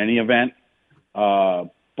in any event.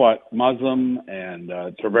 But Muslim and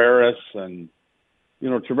Tavares, and,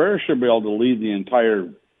 Tavares should be able to lead the entire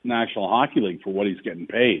National Hockey League for what he's getting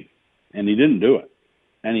paid. And he didn't do it.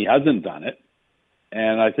 And he hasn't done it.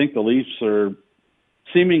 And I think the Leafs are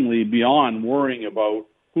seemingly beyond worrying about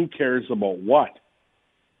who cares about what.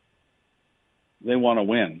 They want to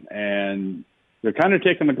win. And they're kind of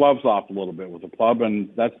taking the gloves off a little bit with the club, and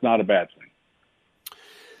that's not a bad thing.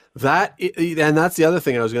 And that's the other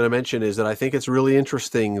thing I was going to mention, is that I think it's really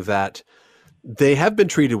interesting that they have been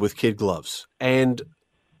treated with kid gloves. And,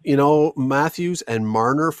 Matthews and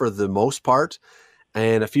Marner, for the most part,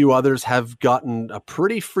 and a few others, have gotten a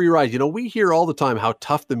pretty free ride. We hear all the time how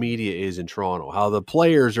tough the media is in Toronto, how the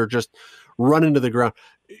players are just running to the ground.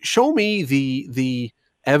 Show me the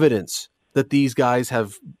evidence that these guys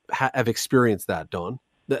have experienced that, Don.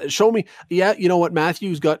 Show me. Yeah, you know what?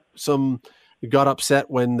 Matthews got upset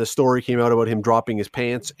when the story came out about him dropping his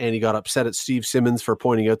pants, and he got upset at Steve Simmons for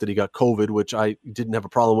pointing out that he got COVID, which I didn't have a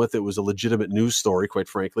problem with. It was a legitimate news story, quite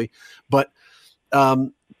frankly. But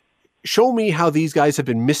show me how these guys have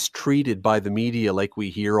been mistreated by the media like we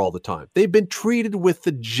hear all the time. They've been treated with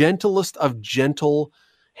the gentlest of gentle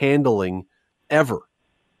handling ever.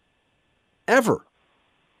 Ever.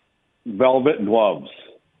 Velvet gloves.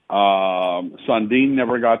 Sundin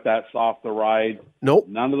never got that soft a ride. Nope.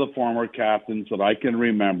 None of the former captains that I can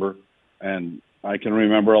remember, and I can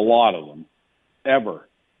remember a lot of them, ever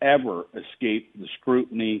escaped the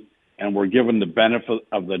scrutiny and were given the benefit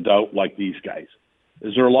of the doubt like these guys.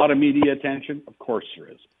 Is there a lot of media attention? Of course there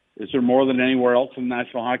is. Is there more than anywhere else in the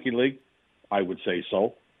National Hockey League? I would say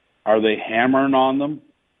so. Are they hammering on them?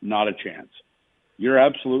 Not a chance. You're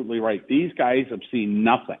absolutely right. These guys have seen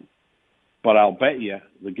nothing, but I'll bet you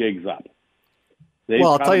the gig's up.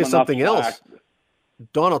 Well, I'll tell you something else.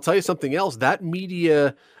 Don, I'll tell you something else. That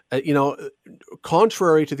media,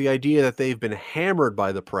 contrary to the idea that they've been hammered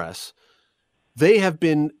by the press, they've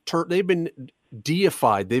been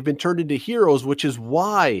deified. They've been turned into heroes, which is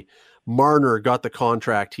why Marner got the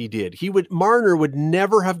contract he did. Marner would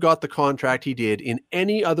never have got the contract he did in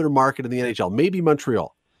any other market in the NHL, maybe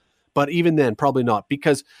Montreal. But even then, probably not,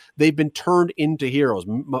 because they've been turned into heroes.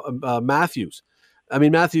 Matthews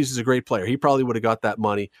is a great player. He probably would have got that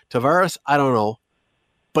money. Tavares, I don't know.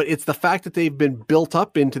 But it's the fact that they've been built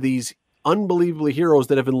up into these unbelievably heroes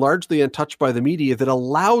that have been largely untouched by the media that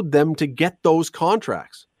allowed them to get those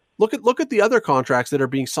contracts. Look at the other contracts that are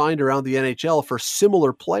being signed around the NHL for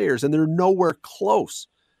similar players, and they're nowhere close.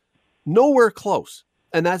 Nowhere close.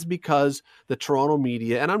 And that's because the Toronto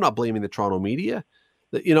media, and I'm not blaming the Toronto media,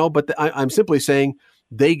 I'm simply saying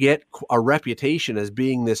they get a reputation as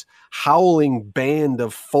being this howling band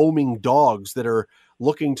of foaming dogs that are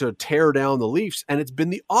looking to tear down the Leafs. And it's been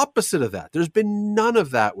the opposite of that. There's been none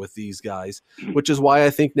of that with these guys, which is why I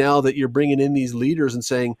think now that you're bringing in these leaders and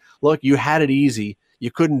saying, look, you had it easy.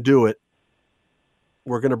 You couldn't do it.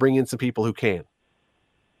 We're going to bring in some people who can.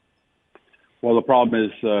 Well, the problem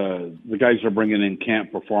is the guys they're bringing in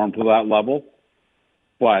can't perform to that level.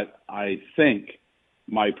 But I think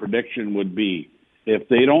my prediction would be if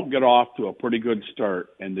they don't get off to a pretty good start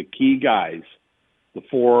and the key guys, the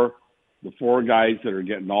four guys that are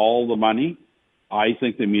getting all the money, I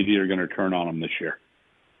think the media are going to turn on them this year.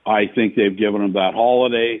 I think they've given them that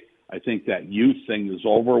holiday. I think that youth thing is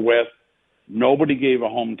over with. Nobody gave a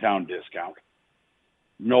hometown discount.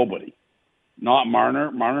 Nobody. Not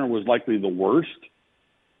Marner. Marner was likely the worst.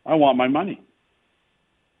 I want my money.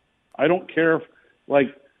 I don't care if,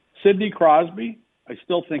 Sidney Crosby, I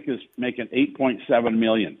still think is making $8.7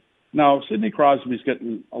 million. Now, Sidney Crosby's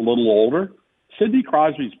getting a little older. Sidney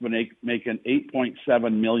Crosby's been making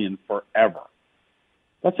 $8.7 million forever.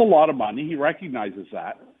 That's a lot of money. He recognizes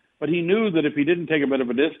that. But he knew that if he didn't take a bit of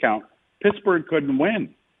a discount, Pittsburgh couldn't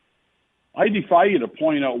win. I defy you to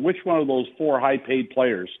point out which one of those four high-paid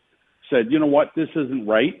players said, you know what, this isn't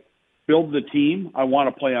right. Build the team. I want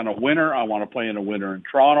to play on a winner. I want to play in a winner in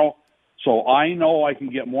Toronto. So I know I can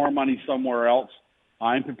get more money somewhere else.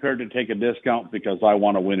 I'm prepared to take a discount because I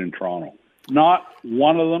want to win in Toronto. Not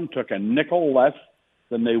one of them took a nickel less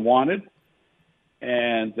than they wanted,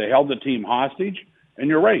 and they held the team hostage. And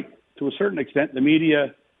you're right. To a certain extent, the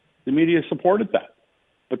media supported that.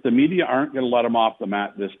 But the media aren't going to let them off the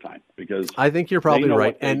mat this time because I think you're probably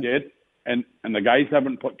right. And they did, and the guys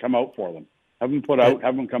haven't come out for them,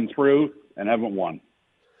 haven't come through, and haven't won.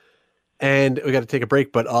 And we got to take a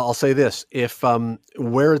break, but I'll say this: if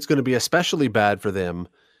where it's going to be especially bad for them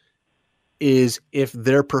is if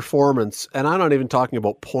their performance, and I'm not even talking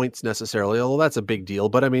about points necessarily, although that's a big deal,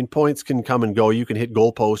 but I mean, points can come and go. You can hit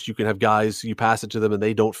goalposts. You can have guys, you pass it to them and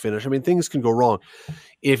they don't finish. I mean, things can go wrong.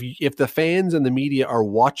 If the fans and the media are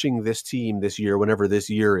watching this team this year, whenever this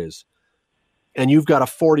year is, and you've got a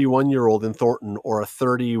 41-year-old in Thornton or a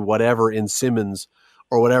 30 whatever in Simmons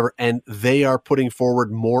or whatever, and they are putting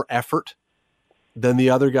forward more effort than the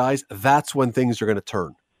other guys, that's when things are going to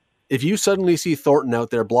turn. If you suddenly see Thornton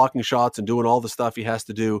out there blocking shots and doing all the stuff he has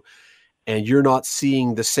to do, and you're not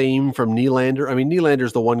seeing the same from Nylander, I mean,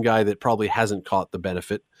 Nylander's the one guy that probably hasn't caught the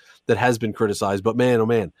benefit, that has been criticized, but man, oh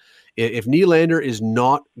man, if Nylander is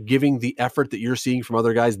not giving the effort that you're seeing from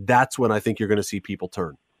other guys, that's when I think you're going to see people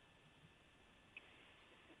turn.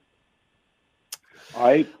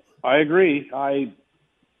 I agree. And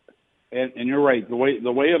you're right. The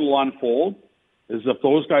way it'll unfold is if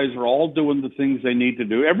those guys are all doing the things they need to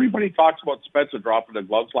do. Everybody talks about Spezza dropping the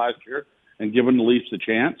gloves last year and giving the Leafs a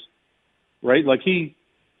chance, right? Like he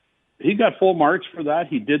got full marks for that.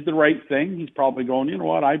 He did the right thing. He's probably going, you know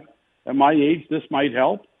what, at my age, this might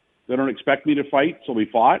help. They don't expect me to fight, so we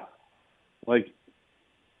fought. Like,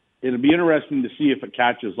 it'll be interesting to see if it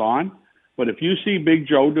catches on. But if you see Big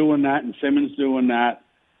Joe doing that and Simmons doing that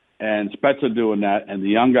and Spezza doing that and the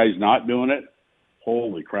young guys not doing it,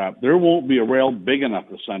 holy crap, there won't be a rail big enough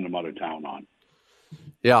to send them out of town on.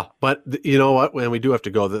 Yeah, but you know what? When we do have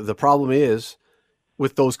to go, the problem is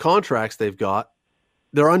with those contracts they've got,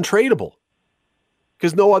 they're untradeable.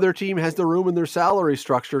 because no other team has the room in their salary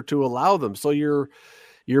structure to allow them. So you're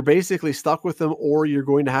basically stuck with them, or you're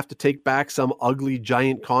going to have to take back some ugly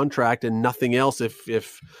giant contract and nothing else. If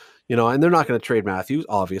and they're not going to trade Matthews,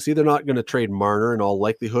 obviously. They're not going to trade Marner in all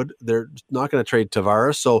likelihood. They're not going to trade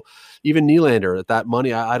Tavares. So even Nylander at that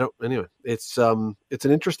money, I don't. Anyway, it's an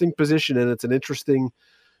interesting position, and it's an interesting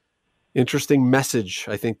message,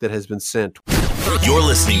 I think, that has been sent. You're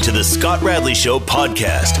listening to the Scott Radley Show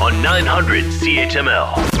podcast on 900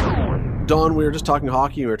 CHML. Don, we were just talking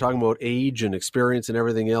hockey. We were talking about age and experience and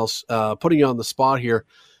everything else. Putting you on the spot here,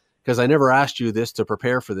 because I never asked you this to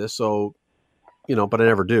prepare for this, so but I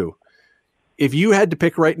never do. If you had to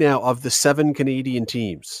pick right now of the 7 Canadian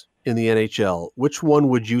teams in the NHL, which one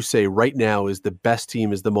would you say right now is the best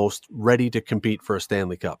team, is the most ready to compete for a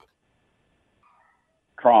Stanley Cup?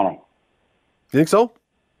 Toronto. You think so?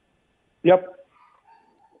 Yep.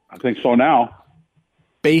 I think so now.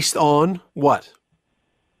 Based on what?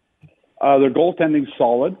 Their goaltending's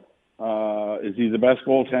solid. Is he the best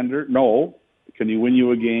goaltender? No. Can he win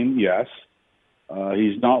you a game? Yes.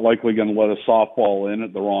 He's not likely going to let a softball in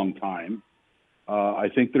at the wrong time. I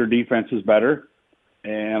think their defense is better,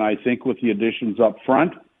 and I think with the additions up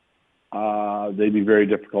front, they'd be very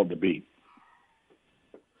difficult to beat.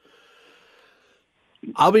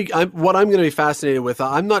 What I'm going to be fascinated with,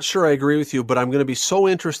 I'm not sure I agree with you, but I'm going to be so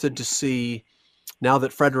interested to see, now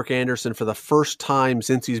that Frederik Andersen, for the first time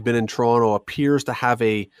since he's been in Toronto, appears to have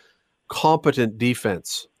a competent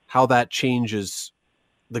defense, how that changes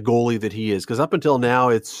the goalie that he is. Because up until now,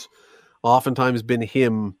 it's oftentimes been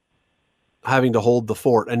him having to hold the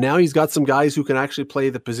fort. And now he's got some guys who can actually play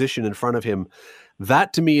the position in front of him.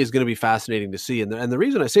 That, to me, is going to be fascinating to see. And the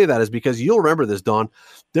reason I say that is because you'll remember this, Don.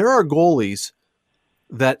 There are goalies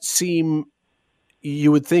that seem,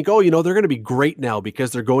 you would think, they're going to be great now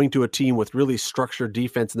because they're going to a team with really structured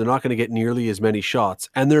defense and they're not going to get nearly as many shots.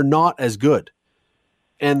 And they're not as good.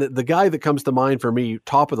 And the guy that comes to mind for me,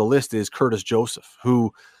 top of the list, is Curtis Joseph,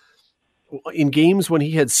 who in games when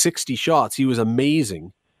he had 60 shots, he was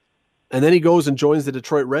amazing. And then he goes and joins the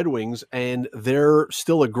Detroit Red Wings, and they're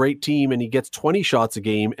still a great team, and he gets 20 shots a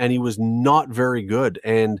game, and he was not very good.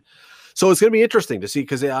 And so it's going to be interesting to see,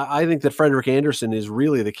 because I think that Frederik Andersen is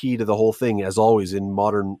really the key to the whole thing, as always in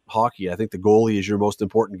modern hockey. I think the goalie is your most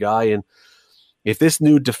important guy, and if this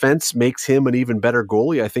new defense makes him an even better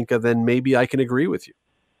goalie, I think then maybe I can agree with you.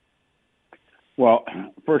 Well,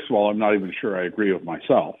 first of all, I'm not even sure I agree with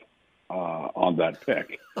myself on that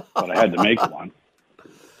pick, but I had to make one.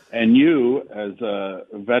 And you, as a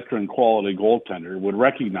veteran quality goaltender, would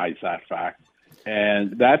recognize that fact.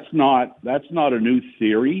 And that's not a new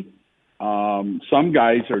theory. Some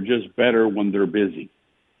guys are just better when they're busy.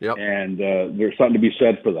 Yep. And there's something to be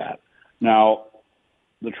said for that. Now,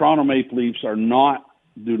 the Toronto Maple Leafs do not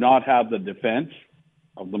have the defense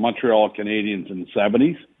of the Montreal Canadiens in the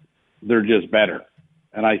 70s. They're just better.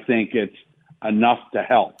 And I think it's enough to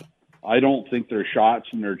help. I don't think their shots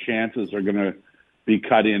and their chances are going to be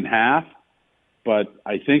cut in half, but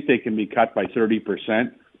I think they can be cut by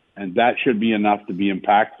 30%, and that should be enough to be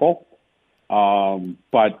impactful.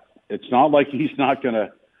 But it's not like he's not going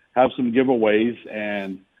to have some giveaways,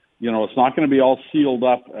 and, it's not going to be all sealed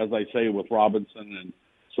up, as I say, with Robinson and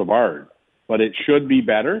Savard, but it should be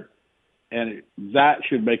better, and that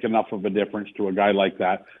should make enough of a difference to a guy like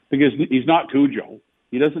that, because he's not Cujo.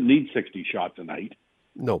 He doesn't need 60 shots a night.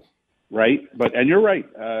 No. Right? And you're right.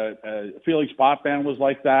 Felix Potvin was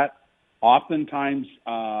like that. Oftentimes,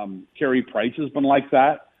 Carey Price has been like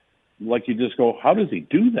that. Like, you just go, how does he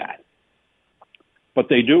do that? But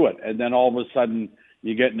they do it. And then all of a sudden,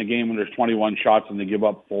 you get in a game when there's 21 shots and they give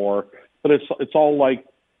up 4. But it's all like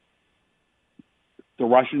the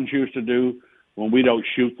Russians used to do when we don't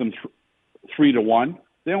shoot them 3-1.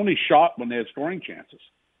 They only shot when they had scoring chances.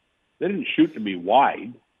 They didn't shoot to be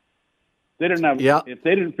wide. They didn't have. Yeah. If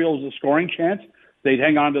they didn't feel it was a scoring chance, they'd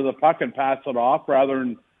hang on to the puck and pass it off rather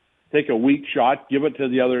than take a weak shot, give it to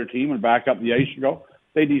the other team, and back up the ice and go.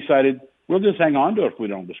 They decided, we'll just hang on to it if we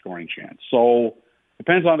don't have a scoring chance. So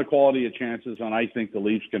depends on the quality of chances, and I think the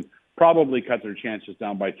Leafs can probably cut their chances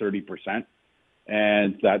down by 30%,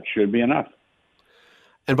 and that should be enough.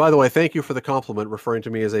 And by the way, thank you for the compliment, referring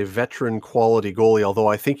to me as a veteran quality goalie, although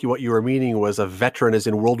I think what you were meaning was a veteran as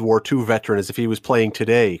in World War II veteran, as if he was playing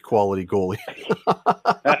today quality goalie.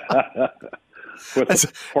 as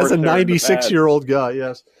a 96-year-old guy,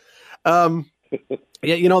 yes. Look,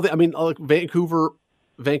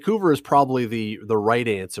 Vancouver is probably the right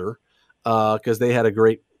answer, because they had a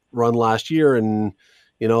great run last year, and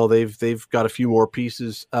they've got a few more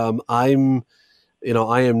pieces.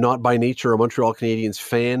 I am not by nature a Montreal Canadiens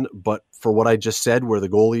fan, but for what I just said, where the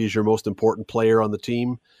goalie is your most important player on the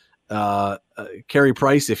team, Carey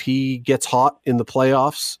Price, if he gets hot in the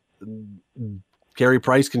playoffs, Carey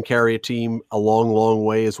Price can carry a team a long, long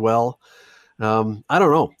way as well. I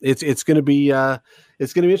don't know. It's going to be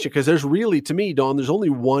interesting because there's really, to me, Don, there's only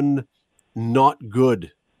one not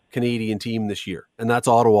good Canadian team this year, and that's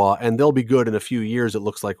Ottawa, and they'll be good in a few years, it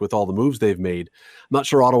looks like, with all the moves they've made. I'm not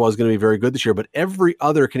sure Ottawa is going to be very good this year, but every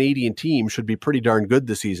other Canadian team should be pretty darn good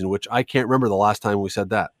this season, which I can't remember the last time we said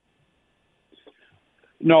that.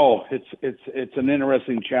 No, it's an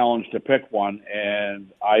interesting challenge to pick one,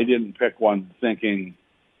 and I didn't pick one thinking,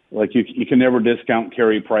 like, you can never discount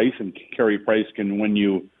Carey Price, and Carey Price can win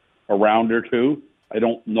you a round or two. I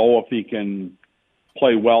don't know if he can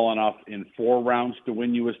play well enough in 4 rounds to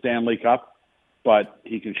win you a Stanley Cup, but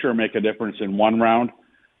he can sure make a difference in 1 round.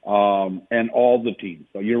 And all the teams.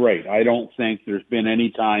 So you're right. I don't think there's been any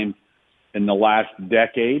time in the last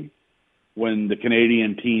decade when the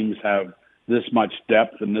Canadian teams have this much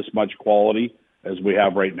depth and this much quality as we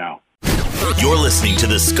have right now. You're listening to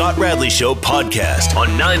the Scott Radley Show podcast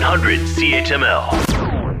on 900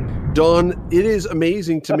 CHML. Don, it is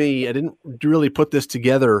amazing to me. I didn't really put this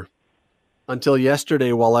together until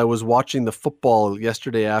yesterday while I was watching the football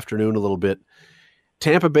yesterday afternoon a little bit.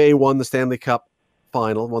 Tampa Bay won the Stanley Cup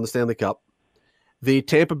final, won the Stanley Cup. The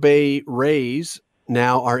Tampa Bay Rays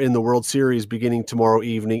now are in the World Series beginning tomorrow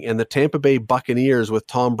evening, and the Tampa Bay Buccaneers with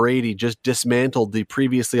Tom Brady just dismantled the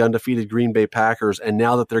previously undefeated Green Bay Packers, and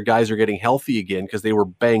now that their guys are getting healthy again because they were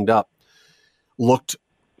banged up, looked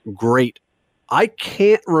great. I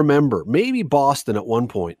can't remember, maybe Boston at one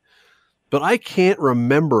point, but I can't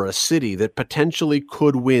remember a city that potentially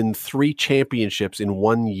could win 3 championships in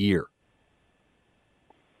 1 year.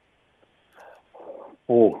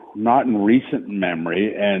 Oh, not in recent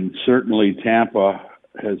memory, and certainly Tampa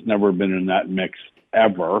has never been in that mix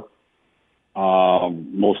ever,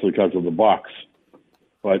 mostly because of the Bucks.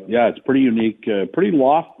 But yeah, it's pretty unique, pretty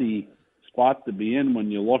lofty spot to be in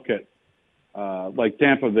when you look at like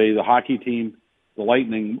Tampa Bay, the hockey team, the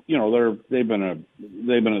Lightning. They've been at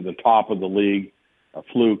the top of the league. A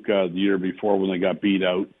fluke the year before when they got beat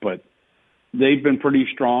out, but they've been pretty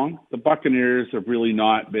strong. The Buccaneers have really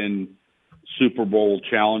not been Super Bowl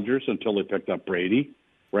challengers until they picked up Brady,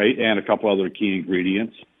 right, and a couple other key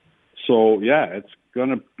ingredients. So, yeah, it's going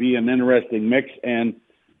to be an interesting mix. And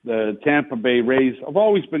the Tampa Bay Rays have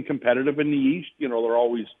always been competitive in the East. They're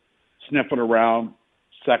always sniffing around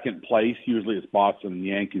second place. Usually it's Boston and the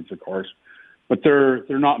Yankees, of course. But they're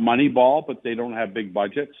not Moneyball, but they don't have big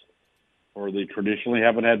budgets, or they traditionally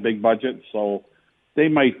haven't had big budgets. So they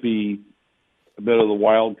might be a bit of the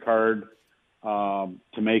wild card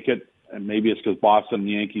to make it. And maybe it's because Boston and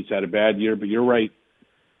the Yankees had a bad year, but you're right.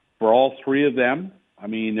 For all 3 of them, I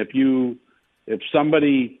mean, if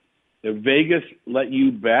Vegas let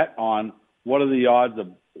you bet on what are the odds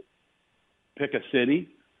of pick a city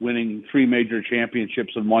winning 3 major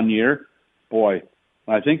championships in 1 year, boy,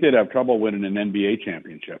 I think they'd have trouble winning an NBA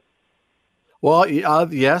championship. Well,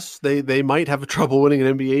 yes, they might have trouble winning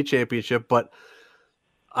an NBA championship, but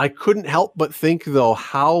I couldn't help but think, though,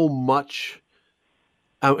 how much.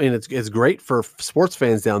 I mean, it's great for sports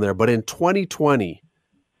fans down there, but in 2020,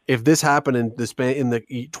 if this happened in the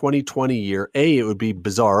 2020 year, it would be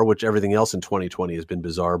bizarre, which everything else in 2020 has been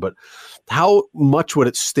bizarre, but how much would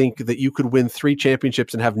it stink that you could win 3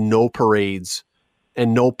 championships and have no parades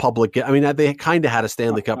and no public? I mean, they kind of had a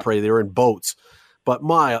Stanley Cup parade. They were in boats, but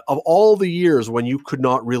of all the years when you could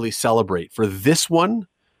not really celebrate, for this one,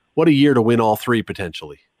 what a year to win all 3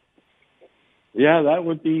 potentially. Yeah, that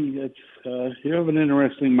would be. You have an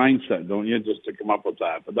interesting mindset, don't you, just to come up with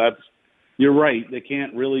that? But you're right. They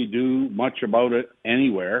can't really do much about it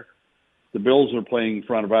anywhere. The Bills are playing in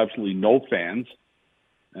front of absolutely no fans,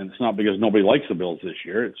 and it's not because nobody likes the Bills this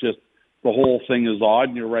year. It's just the whole thing is odd.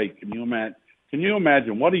 And you're right. Can you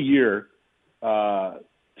imagine what a year to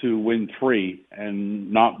win 3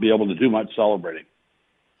 and not be able to do much celebrating?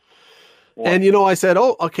 And, I said,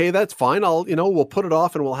 oh, okay, that's fine. We'll put it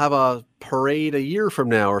off and we'll have a parade a year from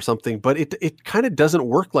now or something. But it kind of doesn't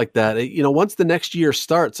work like that. Once the next year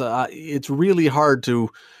starts, it's really hard to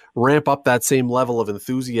ramp up that same level of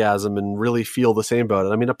enthusiasm and really feel the same about it.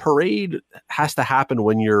 I mean, a parade has to happen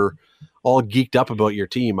when you're all geeked up about your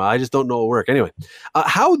team. I just don't know it'll work. Anyway,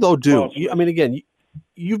 how though again,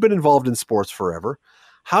 you've been involved in sports forever.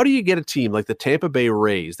 How do you get a team like the Tampa Bay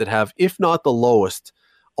Rays that have, if not the lowest,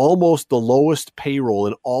 almost the lowest payroll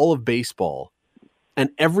in all of baseball, and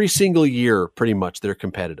every single year pretty much they're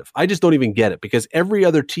competitive? I just don't even get it, because every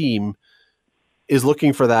other team is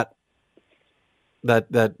looking for that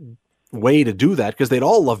way to do that because they'd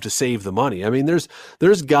all love to save the money. I mean,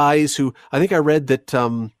 there's guys who I think I read that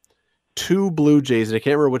 2 Blue Jays, and I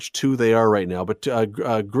can't remember which 2 they are right now, but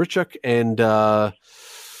Grichuk and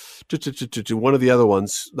one of the other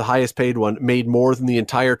ones, the highest paid one, made more than the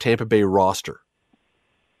entire Tampa Bay roster.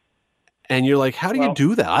 And you're like, how do you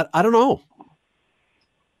do that? I don't know.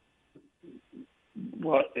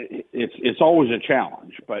 Well, it's always a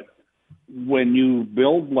challenge, but when you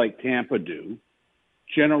build like Tampa do,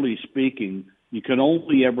 generally speaking, you can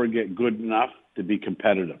only ever get good enough to be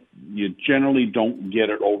competitive. You generally don't get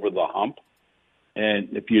it over the hump.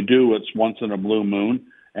 And if you do, it's once in a blue moon.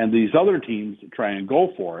 And these other teams that try and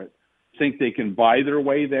go for it think they can buy their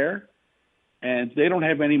way there, and they don't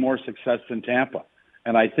have any more success than Tampa.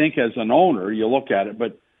 And I think as an owner, you look at it,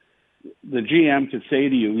 but the GM could say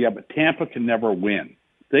to you, yeah, but Tampa can never win.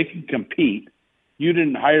 They can compete. You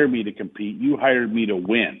didn't hire me to compete. You hired me to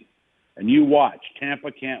win. And you watch.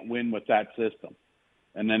 Tampa can't win with that system.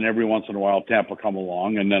 And then every once in a while, Tampa come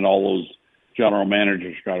along, and then all those general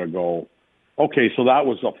managers got to go, okay, so that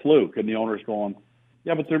was a fluke. And the owner's going,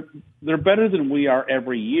 yeah, but they're better than we are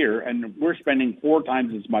every year, and we're spending 4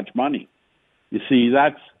 times as much money. You see,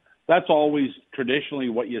 that's always traditionally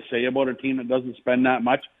what you say about a team that doesn't spend that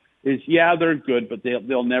much is, yeah, they're good, but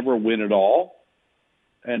they'll never win it all.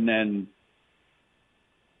 And then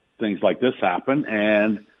things like this happen,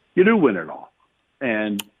 and you do win it all.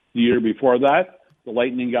 And the year before that, the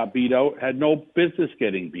Lightning got beat out, had no business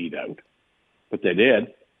getting beat out, but they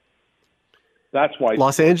did. That's why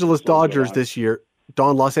Los Angeles Dodgers this year,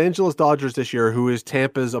 Los Angeles Dodgers this year, who is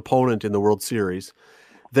Tampa's opponent in the World Series,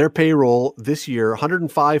 their payroll this year,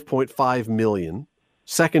 $105.5 million,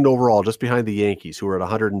 second overall, just behind the Yankees, who are at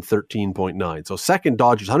 $113.9. So second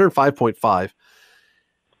Dodgers, $105.5.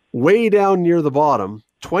 Way down near the bottom,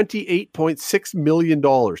 $28.6 million,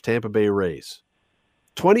 Tampa Bay Rays.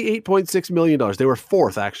 $28.6 million. They were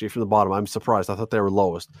fourth, actually, from the bottom. I'm surprised. I thought they were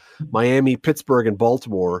lowest. Miami, Pittsburgh, and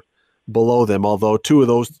Baltimore below them, although 2 of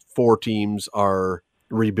those 4 teams are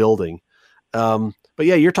rebuilding. But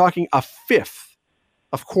yeah, you're talking a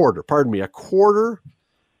quarter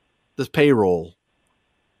this payroll,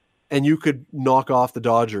 and you could knock off the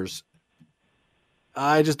Dodgers.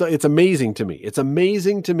 It's amazing to me. It's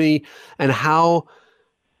amazing to me, and how,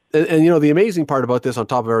 and you know, the amazing part about this on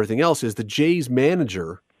top of everything else is the Jays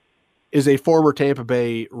manager is a former Tampa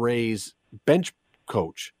Bay Rays bench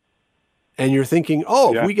coach. And you're thinking,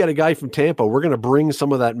 if we get a guy from Tampa, we're going to bring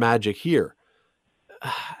some of that magic here.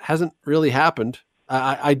 Hasn't really happened.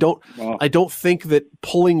 I don't think that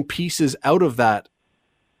pulling pieces out of that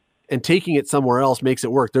and taking it somewhere else makes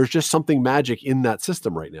it work. There's just something magic in that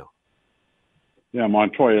system right now. Yeah,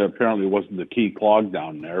 Montoya apparently wasn't the key clog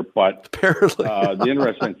down there, but apparently the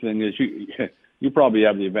interesting thing is you probably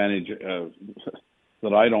have the advantage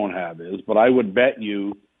that I don't have but I would bet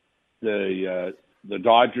you the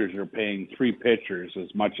Dodgers are paying 3 pitchers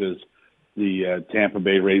as much as the Tampa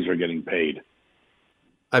Bay Rays are getting paid.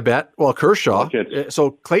 I bet. Well, Kershaw.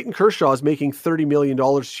 So Clayton Kershaw is making $30 million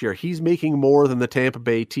this year. He's making more than the Tampa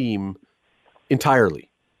Bay team entirely.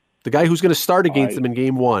 The guy who's going to start against them in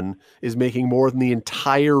game 1 is making more than the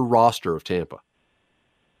entire roster of Tampa.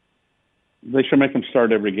 They should make him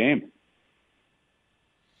start every game.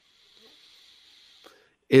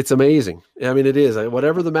 It's amazing. I mean, it is.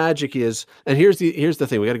 Whatever the magic is. And here's the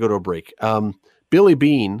thing. We got to go to a break. Billy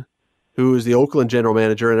Beane, who is the Oakland general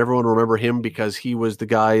manager, and everyone remember him because he was the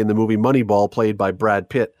guy in the movie Moneyball played by Brad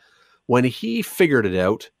Pitt. When he figured it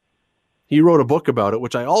out, he wrote a book about it,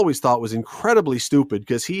 which I always thought was incredibly stupid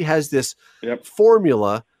because he has this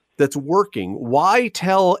formula that's working. Why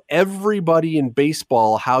tell everybody in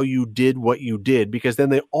baseball how you did what you did? Because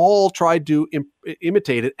then they all tried to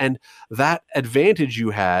imitate it, and that advantage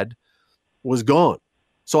you had was gone.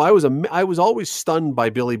 So I was always stunned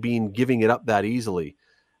by Billy Beane giving it up that easily.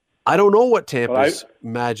 I don't know what Tampa's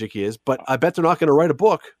magic is, but I bet they're not going to write a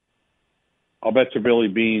book. I'll bet you Billy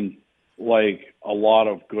Beane, like a lot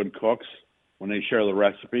of good cooks, when they share the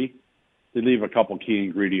recipe, they leave a couple key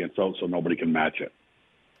ingredients out so nobody can match it.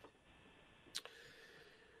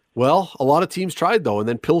 Well, a lot of teams tried though, and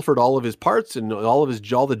then pilfered all of his parts, and all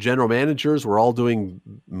the general managers were all doing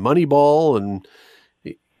Moneyball, and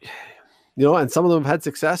and some of them have had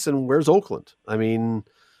success. And where's Oakland? I mean,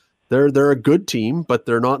 they're a good team, but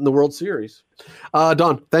they're not in the World Series.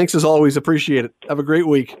 Don, thanks as always. Appreciate it. Have a great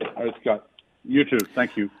week. All right, Scott. You too.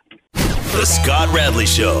 Thank you. The Scott Radley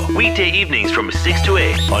Show. Weekday evenings from 6 to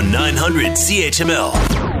 8 on 900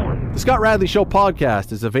 CHML. The Scott Radley Show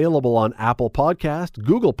podcast is available on Apple Podcast,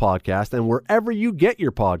 Google Podcast, and wherever you get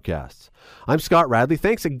your podcasts. I'm Scott Radley.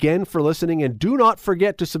 Thanks again for listening, and do not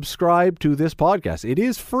forget to subscribe to this podcast. It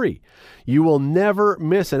is free. You will never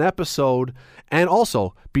miss an episode, and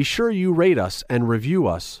also be sure you rate us and review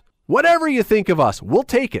us. Whatever you think of us, we'll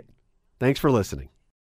take it. Thanks for listening.